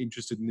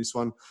interested in this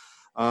one.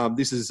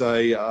 This is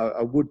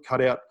a wood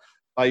cutout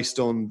based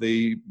on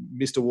the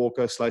Mr.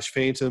 Walker /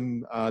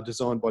 Phantom,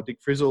 designed by Dick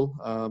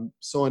Frizzle,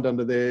 signed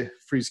under there,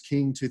 Frizz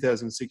King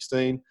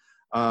 2016.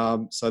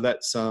 So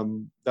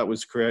that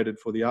was created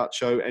for the art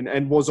show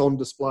and was on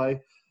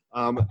display.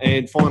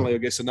 And finally, I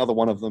guess another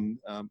one of them,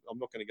 I'm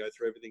not going to go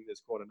through everything,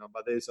 there's quite a number.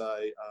 There's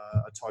a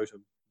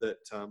totem that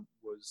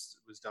was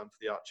done for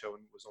the art show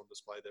and was on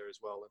display there as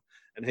well.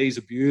 And he's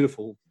a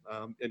beautiful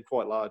and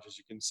quite large, as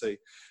you can see,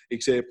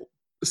 example.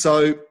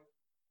 So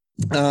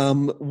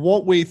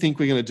what we think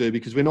we're going to do,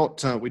 because we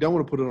don't want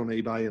to put it on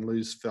eBay and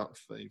lose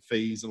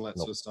fees and all that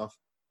sort of stuff.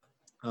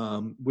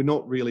 We're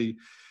not really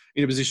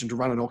in a position to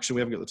run an auction.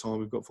 We haven't got the time.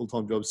 We've got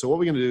full-time jobs. So what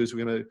we're going to do is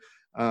we're going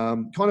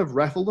to kind of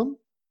raffle them.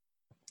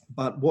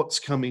 But what's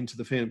come into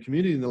the Phantom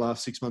community in the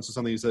last 6 months or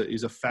something is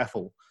a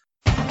faffle.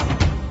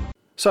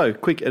 So,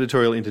 quick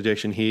editorial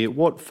interjection here.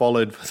 What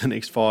followed for the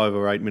next 5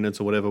 or 8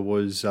 minutes or whatever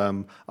was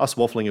us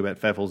waffling about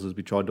faffles as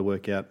we tried to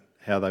work out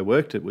how they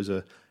worked. It was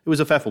a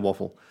faffle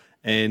waffle.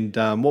 And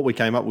what we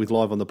came up with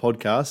live on the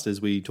podcast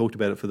as we talked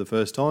about it for the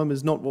first time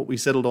is not what we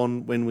settled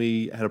on when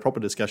we had a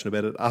proper discussion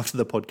about it after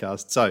the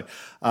podcast. So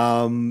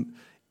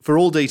for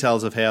all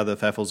details of how the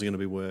faffles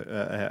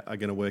are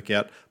going to work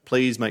out,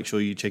 please make sure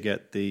you check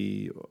out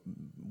the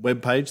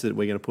webpage that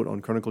we're going to put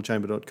on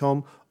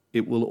chroniclechamber.com.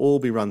 It will all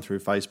be run through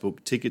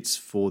Facebook. Tickets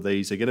for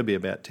these are going to be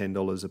about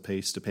 $10 a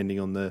piece, depending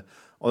on the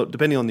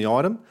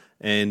item,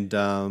 and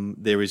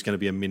there is going to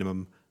be a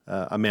minimum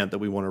amount that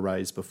we want to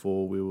raise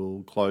before we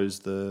will close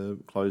the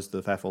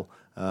faffle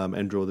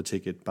and draw the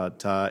ticket.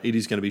 But it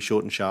is going to be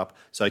short and sharp.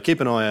 So keep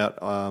an eye out.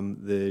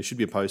 There should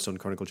be a post on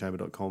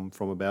chroniclechamber.com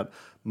from about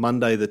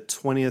Monday the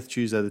 20th,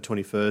 Tuesday the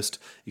 21st,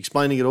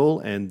 explaining it all,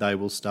 and they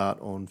will start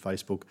on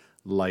Facebook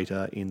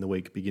later in the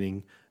week,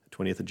 beginning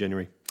 20th of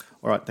January.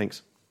 All right,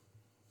 thanks.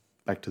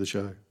 Back to the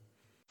show.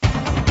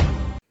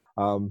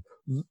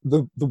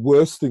 The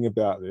worst thing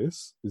about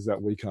this is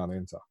that we can't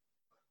enter.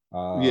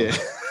 Yeah.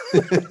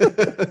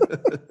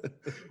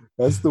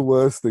 That's the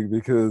worst thing,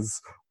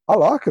 because I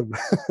like them.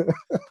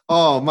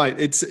 Oh, mate,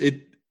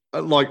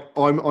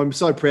 I'm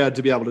so proud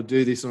to be able to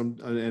do this,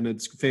 and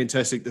it's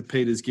fantastic that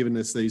Peter's given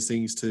us these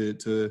things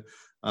to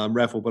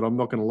raffle. But I'm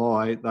not going to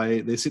lie,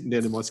 they're sitting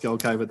down in my skull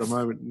cave at the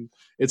moment, and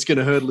it's going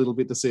to hurt a little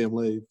bit to see them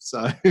leave.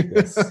 So Have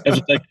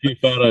to take a few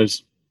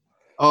photos.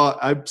 Oh,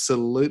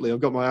 absolutely! I've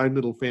got my own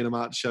little Phantom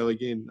Art Show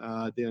again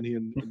down here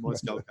in my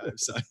skull cave.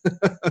 So.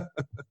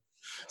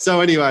 So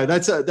anyway,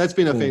 that's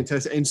been a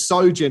fantastic and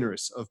so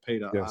generous of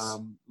Peter. Yes.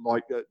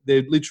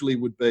 There literally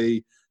would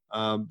be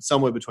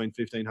somewhere between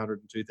 $1,500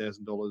 and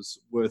 $2,000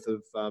 worth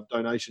of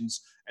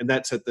donations, and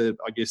that's at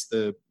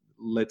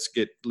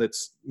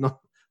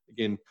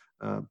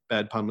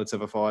bad pun, let's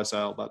have a fire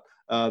sale, but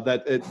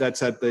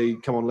that's at the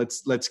come on,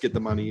 let's get the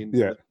money in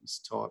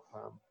type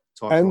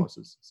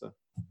prices. So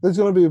there's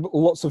going to be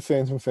lots of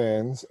Phantom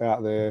fans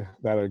out there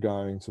that are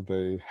going to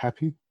be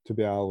happy to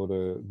be able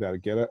to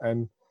get it.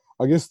 And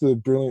I guess the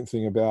brilliant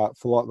thing about,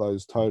 for like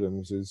those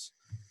totems, is,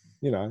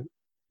 you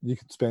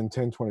could spend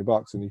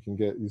 $10-$20 and you can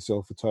get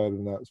yourself a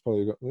totem that's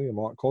probably it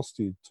might cost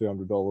you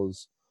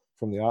 $200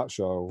 from the art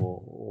show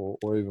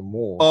or even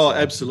more. Oh, so,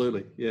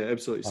 absolutely. Yeah,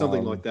 absolutely.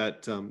 Something like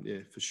that.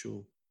 Yeah, for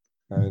sure.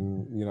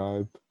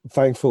 And,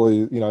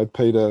 thankfully,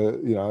 Peter,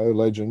 a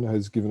legend,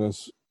 has given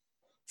us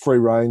free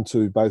reign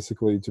to be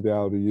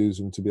able to use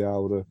them, to be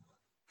able to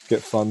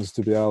get funds,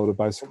 to be able to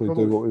basically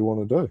do what we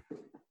want to do.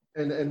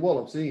 And while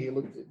I'm sitting here,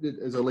 look,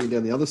 as I lean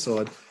down the other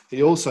side,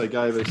 he also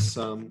gave us,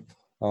 I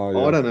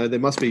don't know, there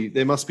must be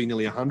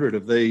nearly 100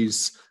 of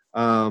these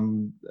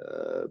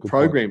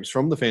programs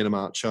from the Phantom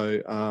Art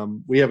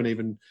Show. We haven't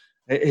even,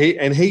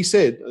 he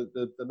said,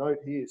 the note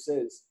here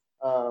says,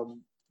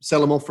 sell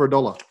them off for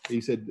 $1.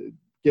 He said,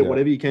 get Yeah.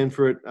 whatever you can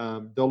for it,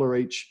 $1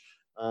 each.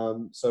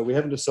 So we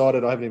haven't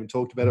decided. I haven't even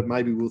talked about it.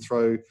 Maybe we'll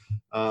throw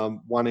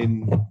one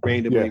in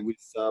randomly with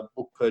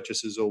book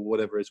purchases or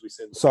whatever as we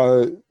send.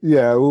 So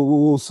yeah,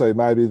 we'll see.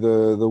 Maybe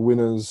the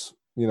winners,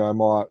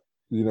 might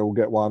we'll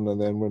get one and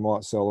then we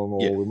might sell them,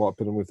 or we might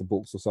put them with the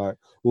books or something.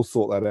 We'll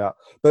sort that out.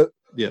 But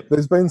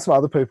there's been some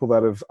other people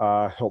that have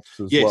helped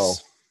as well.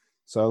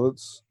 So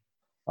let's.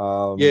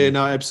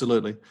 No,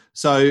 absolutely.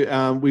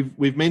 So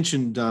we've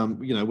mentioned,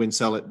 when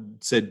Sal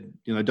said,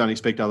 don't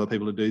expect other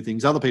people to do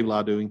things. Other people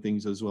are doing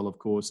things as well, of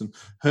course. And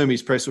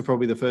Hermes Press were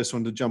probably the first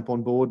one to jump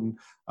on board and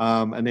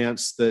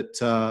announce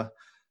that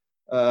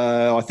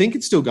I think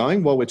it's still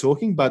going while we're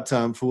talking, but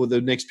for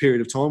the next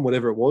period of time,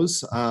 whatever it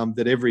was,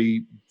 that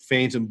every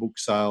Phantom book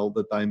sale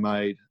that they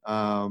made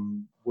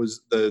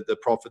was the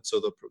profits or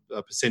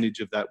the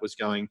percentage of that was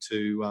going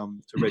to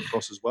Red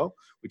Cross as well,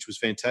 which was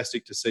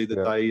fantastic to see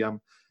that they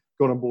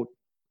got on board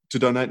to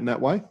donate in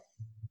that way.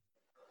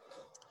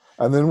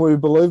 And then we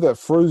believe that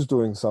Fru's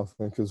doing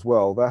something as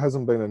well. That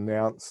hasn't been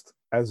announced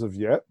as of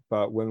yet,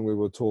 but when we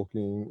were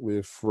talking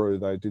with Fru,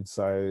 they did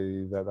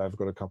say that they've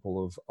got a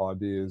couple of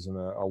ideas and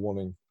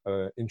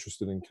are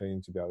interested and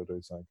keen to be able to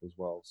do something as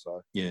well.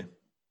 So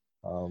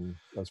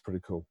that's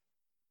pretty cool.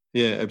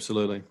 Yeah,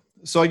 absolutely.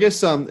 So I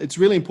guess it's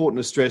really important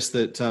to stress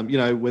that,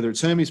 whether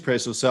it's Hermes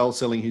Press or Sal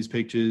selling his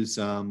pictures,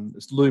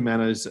 Lou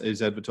Manners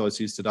is advertised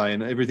his today,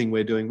 and everything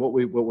we're doing, what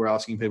we're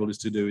asking people is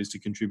to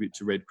contribute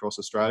to Red Cross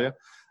Australia.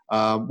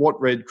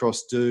 What Red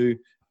Cross do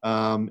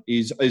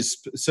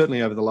is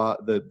certainly over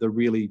the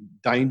really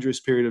dangerous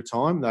period of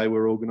time, they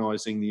were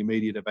organising the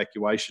immediate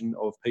evacuation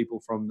of people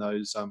from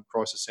those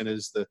crisis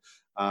centres,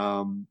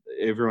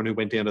 everyone who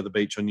went down to the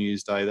beach on New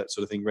Year's Day, that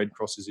sort of thing. Red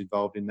Cross is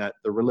involved in that.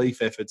 The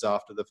relief efforts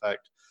after the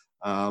fact.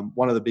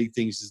 One of the big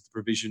things is the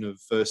provision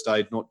of first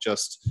aid, not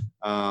just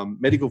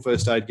medical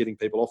first aid, getting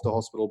people off to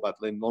hospital, but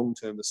then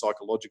long-term the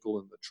psychological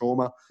and the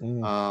trauma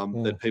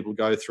that people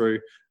go through.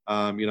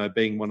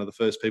 Being one of the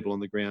first people on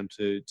the ground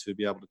to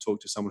be able to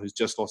talk to someone who's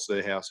just lost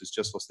their house, who's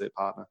just lost their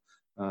partner,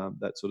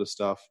 that sort of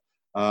stuff.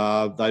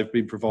 They've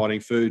been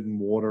providing food and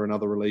water and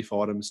other relief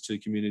items to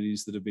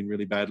communities that have been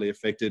really badly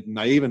affected, and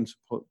they even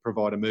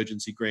provide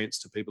emergency grants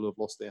to people who have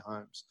lost their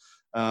homes.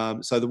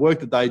 So the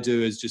work that they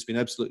do has just been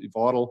absolutely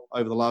vital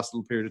over the last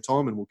little period of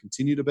time and will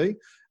continue to be.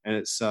 And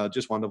it's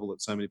just wonderful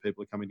that so many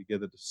people are coming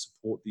together to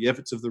support the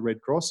efforts of the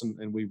Red Cross,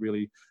 and we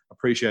really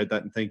appreciate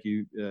that. And thank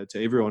you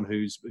to everyone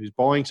who's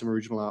buying some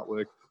original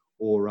artwork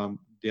or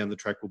down the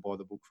track will buy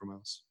the book from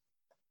us.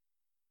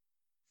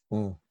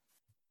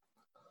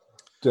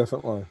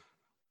 Definitely.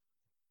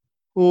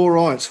 All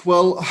right.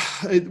 Well,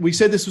 we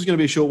said this was going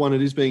to be a short one.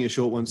 It is being a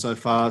short one so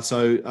far.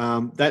 So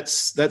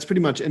that's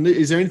pretty much. And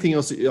is there anything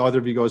else that either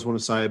of you guys want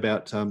to say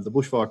about the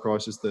bushfire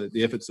crisis,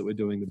 the efforts that we're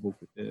doing, the book,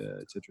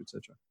 et cetera, et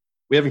cetera?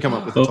 We haven't come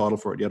up with a title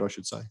for it yet, I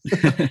should say.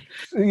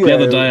 The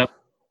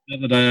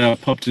other day I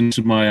popped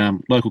into my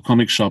local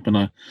comic shop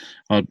and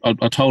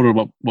I told her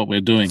what we're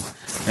doing,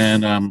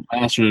 and I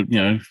asked her,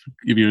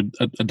 give you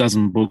a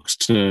dozen books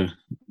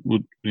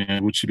would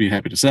she be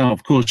happy to sell?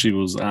 Of course she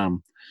was.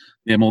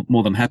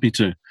 More than happy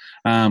to.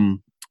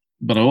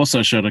 But I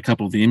also showed a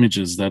couple of the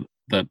images that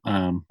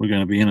were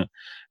going to be in it,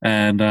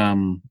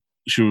 and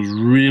she was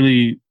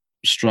really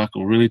struck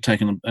or really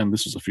taken. And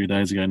this was a few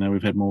days ago. Now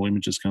we've had more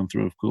images come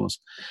through, of course.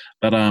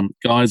 But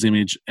Guy's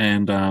image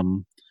and I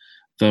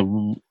better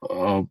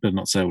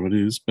not say what it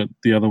is, but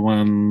the other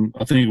one,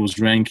 I think it was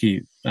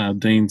Ranky,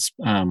 Dean's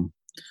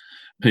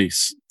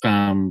piece.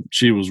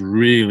 She was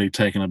really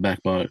taken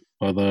aback by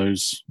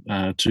those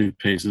two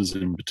pieces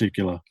in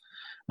particular.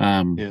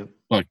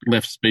 Like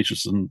left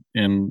speechless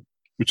and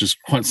which is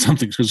quite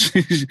something because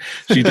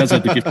she does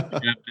have the gift of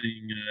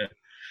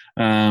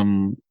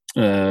being,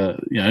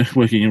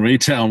 working in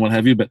retail and what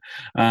have you. But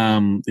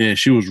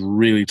she was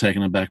really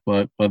taken aback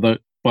by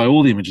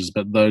all the images,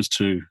 but those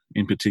two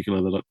in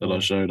particular that I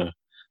showed her.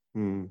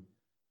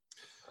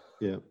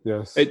 Yeah.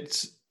 Yes.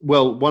 It's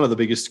one of the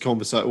biggest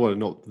well,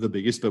 not the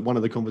biggest, but one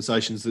of the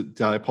conversations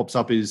that pops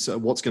up is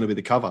what's going to be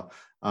the cover.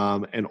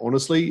 And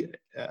honestly,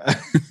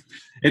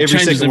 every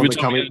second one that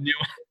come in,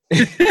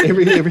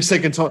 every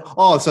second time.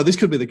 Oh, so this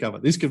could be the cover.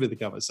 This could be the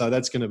cover. So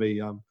that's going to be,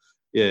 it'll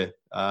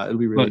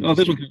be really.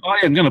 This one. Oh,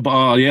 yeah, I'm going to buy.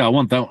 Oh, yeah, I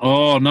want that.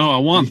 Oh no, I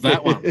want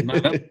that one.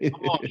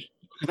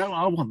 No,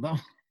 I want that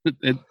one.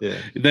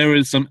 There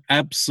is some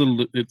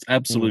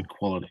absolute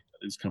quality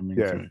that is coming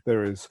through.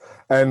 There is,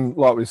 and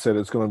like we said,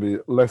 it's going to be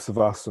less of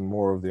us and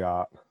more of the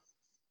art.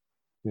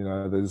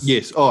 There's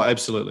yes. Oh,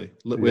 absolutely.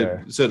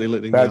 We're certainly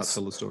letting the art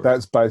tell the story.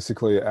 That's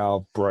basically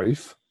our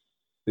brief.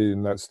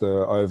 And that's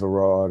the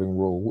overriding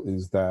rule: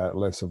 is that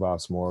less of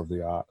us, more of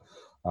the art.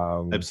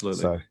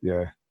 Absolutely. So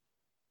yeah.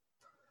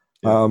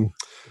 All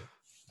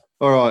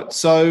right.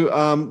 So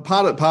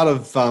part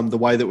of the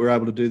way that we're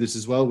able to do this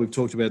as well, we've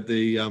talked about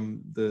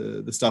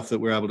the stuff that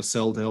we're able to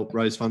sell to help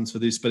raise funds for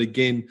this. But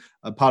again,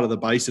 part of the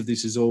base of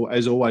this is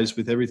as always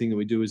with everything that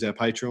we do is our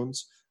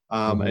Patreons.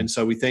 And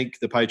so we thank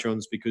the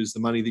patrons because the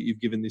money that you've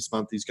given this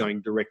month is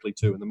going directly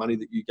to, and the money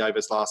that you gave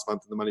us last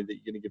month and the money that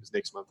you're going to give us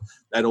next month,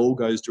 that all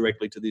goes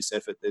directly to this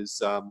effort.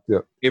 There's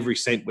every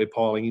cent we're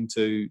piling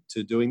into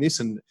doing this,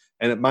 and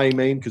it may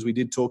mean, because we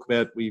did talk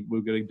about we're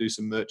going to do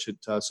some merch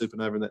at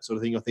Supernova and that sort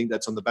of thing. I think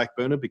that's on the back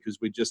burner because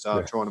we just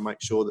are trying to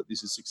make sure that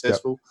this is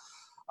successful.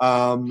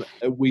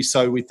 We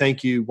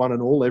thank you one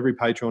and all, every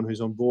patron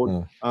who's on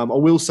board. I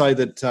will say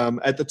that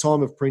at the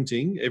time of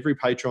printing, every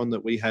patron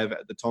that we have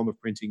at the time of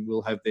printing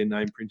will have their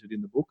name printed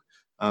in the book.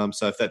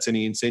 So if that's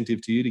any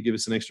incentive to you to give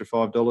us an extra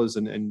 $5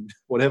 and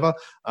whatever,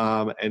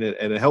 and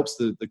it helps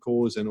the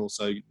cause, and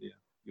also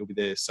you'll be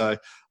there. So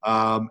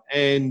am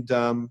I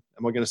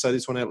going to say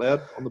this one out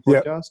loud on the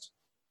podcast?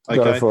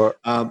 Okay. Go for it.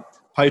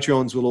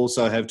 Patreons will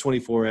also have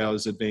 24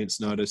 hours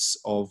advance notice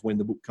of when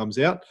the book comes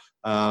out,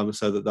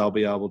 so that they'll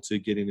be able to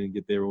get in and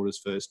get their orders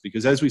first.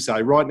 Because as we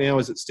say, right now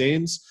as it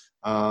stands,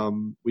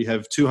 we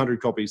have 200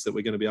 copies that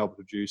we're going to be able to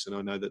produce, and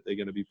I know that they're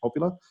going to be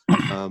popular.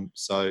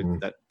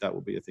 That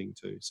will be a thing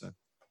too. So,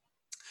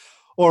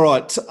 all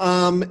right.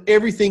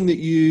 Everything that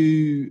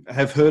you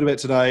have heard about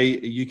today,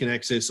 you can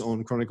access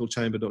on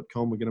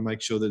chroniclechamber.com. We're going to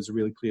make sure there's a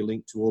really clear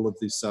link to all of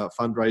this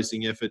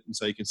fundraising effort, and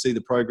so you can see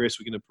the progress.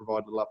 We're going to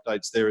provide little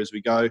updates there as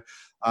we go.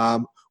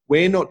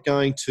 We're not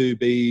going to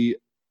be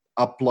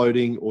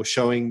uploading or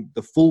showing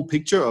the full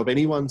picture of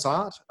anyone's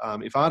art.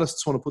 If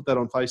artists want to put that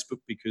on Facebook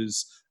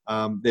because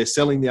they're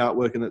selling the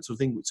artwork and that sort of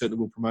thing, we certainly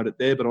will promote it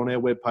there. But on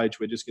our webpage,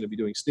 we're just going to be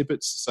doing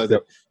snippets so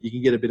that you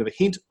can get a bit of a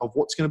hint of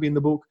what's going to be in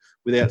the book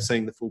without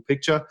seeing the full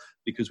picture,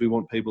 because we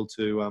want people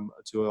to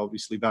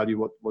obviously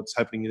value what's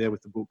happening there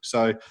with the book.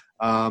 So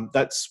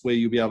that's where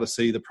you'll be able to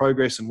see the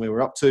progress and where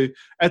we're up to.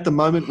 At the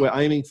moment, we're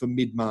aiming for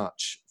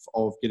mid-March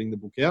of getting the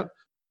book out.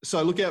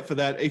 So look out for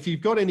that. If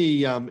you've got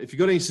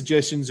any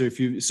suggestions, or if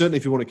you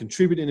want to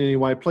contribute in any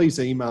way, please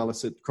email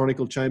us at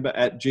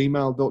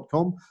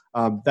chroniclechamber@gmail.com.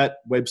 That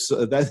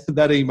website,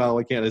 that email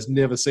account has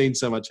never seen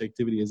so much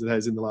activity as it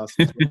has in the last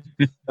 6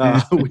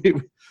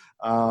 weeks.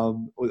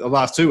 The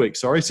last 2 weeks,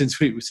 sorry, since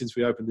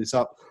we opened this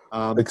up.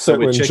 Except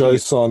when Joe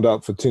signed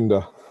up for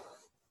Tinder.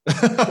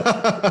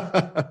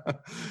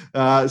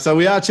 So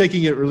we are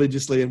checking it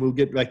religiously, and we'll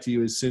get back to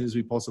you as soon as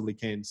we possibly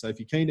can. So if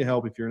you're keen to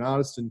help, if you're an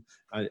artist and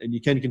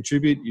you can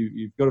contribute,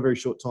 you've got a very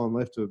short time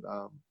left.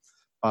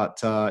 But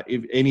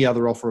if any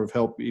other offer of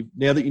help,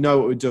 now that you know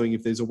what we're doing,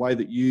 if there's a way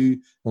that you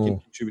can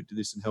contribute to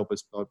this and help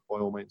us, by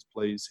all means,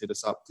 please hit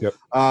us up.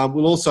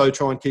 We'll also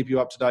try and keep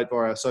you up to date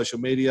via our social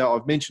media.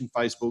 I've mentioned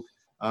Facebook.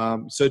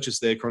 Search us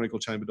there,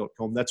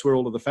 chroniclechamber.com. That's where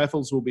all of the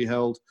faffles will be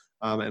held,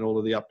 and all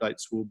of the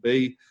updates will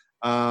be.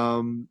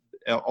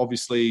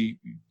 Obviously,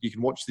 you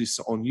can watch this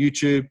on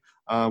YouTube.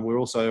 We're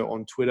also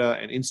on Twitter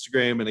and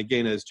Instagram. And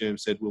again, as Germ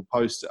said, we'll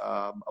post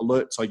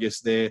alerts, I guess,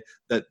 there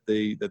that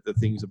the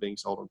things are being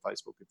sold on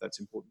Facebook, if that's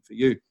important for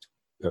you.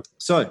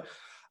 So,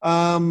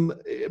 a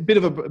bit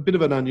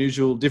of an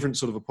unusual, different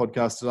sort of a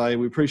podcast today.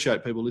 We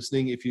appreciate people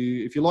listening. If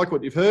you like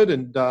what you've heard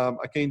and are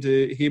keen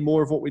to hear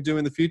more of what we do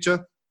in the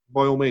future,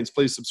 by all means,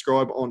 please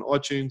subscribe on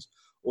iTunes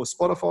or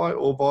Spotify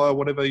or via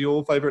whatever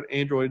your favourite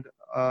Android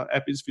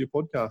app is for your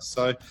podcast.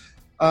 So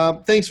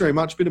thanks very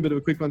much. Been a bit of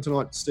a quick one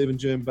tonight, Stephen,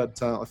 Germ,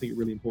 but I think a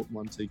really important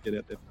one to get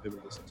out there for people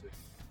to listen to.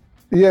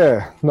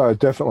 Yeah, no,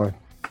 definitely.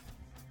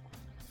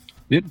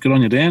 Yep, good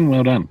on you, Dan.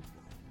 Well done.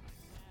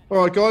 All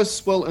right,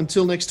 guys. Well,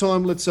 until next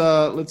time, let's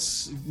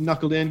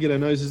knuckle down, get our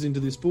noses into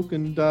this book,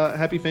 and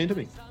happy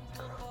phantoming.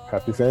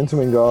 Happy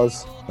phantoming,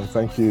 guys, and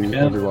thank you,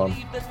 everyone.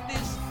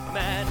 This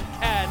man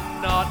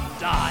cannot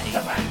die.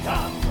 The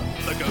Phantom.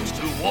 The ghost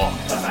who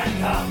walks. The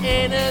Phantom.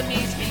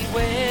 Enemies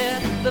beware.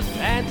 The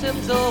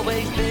Phantom's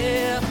always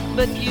there,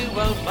 but you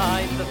won't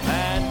find the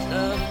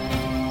Phantom.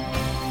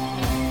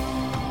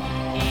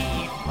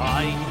 He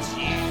finds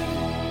you.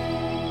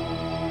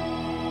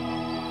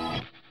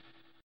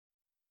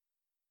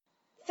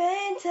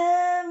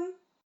 Phantom.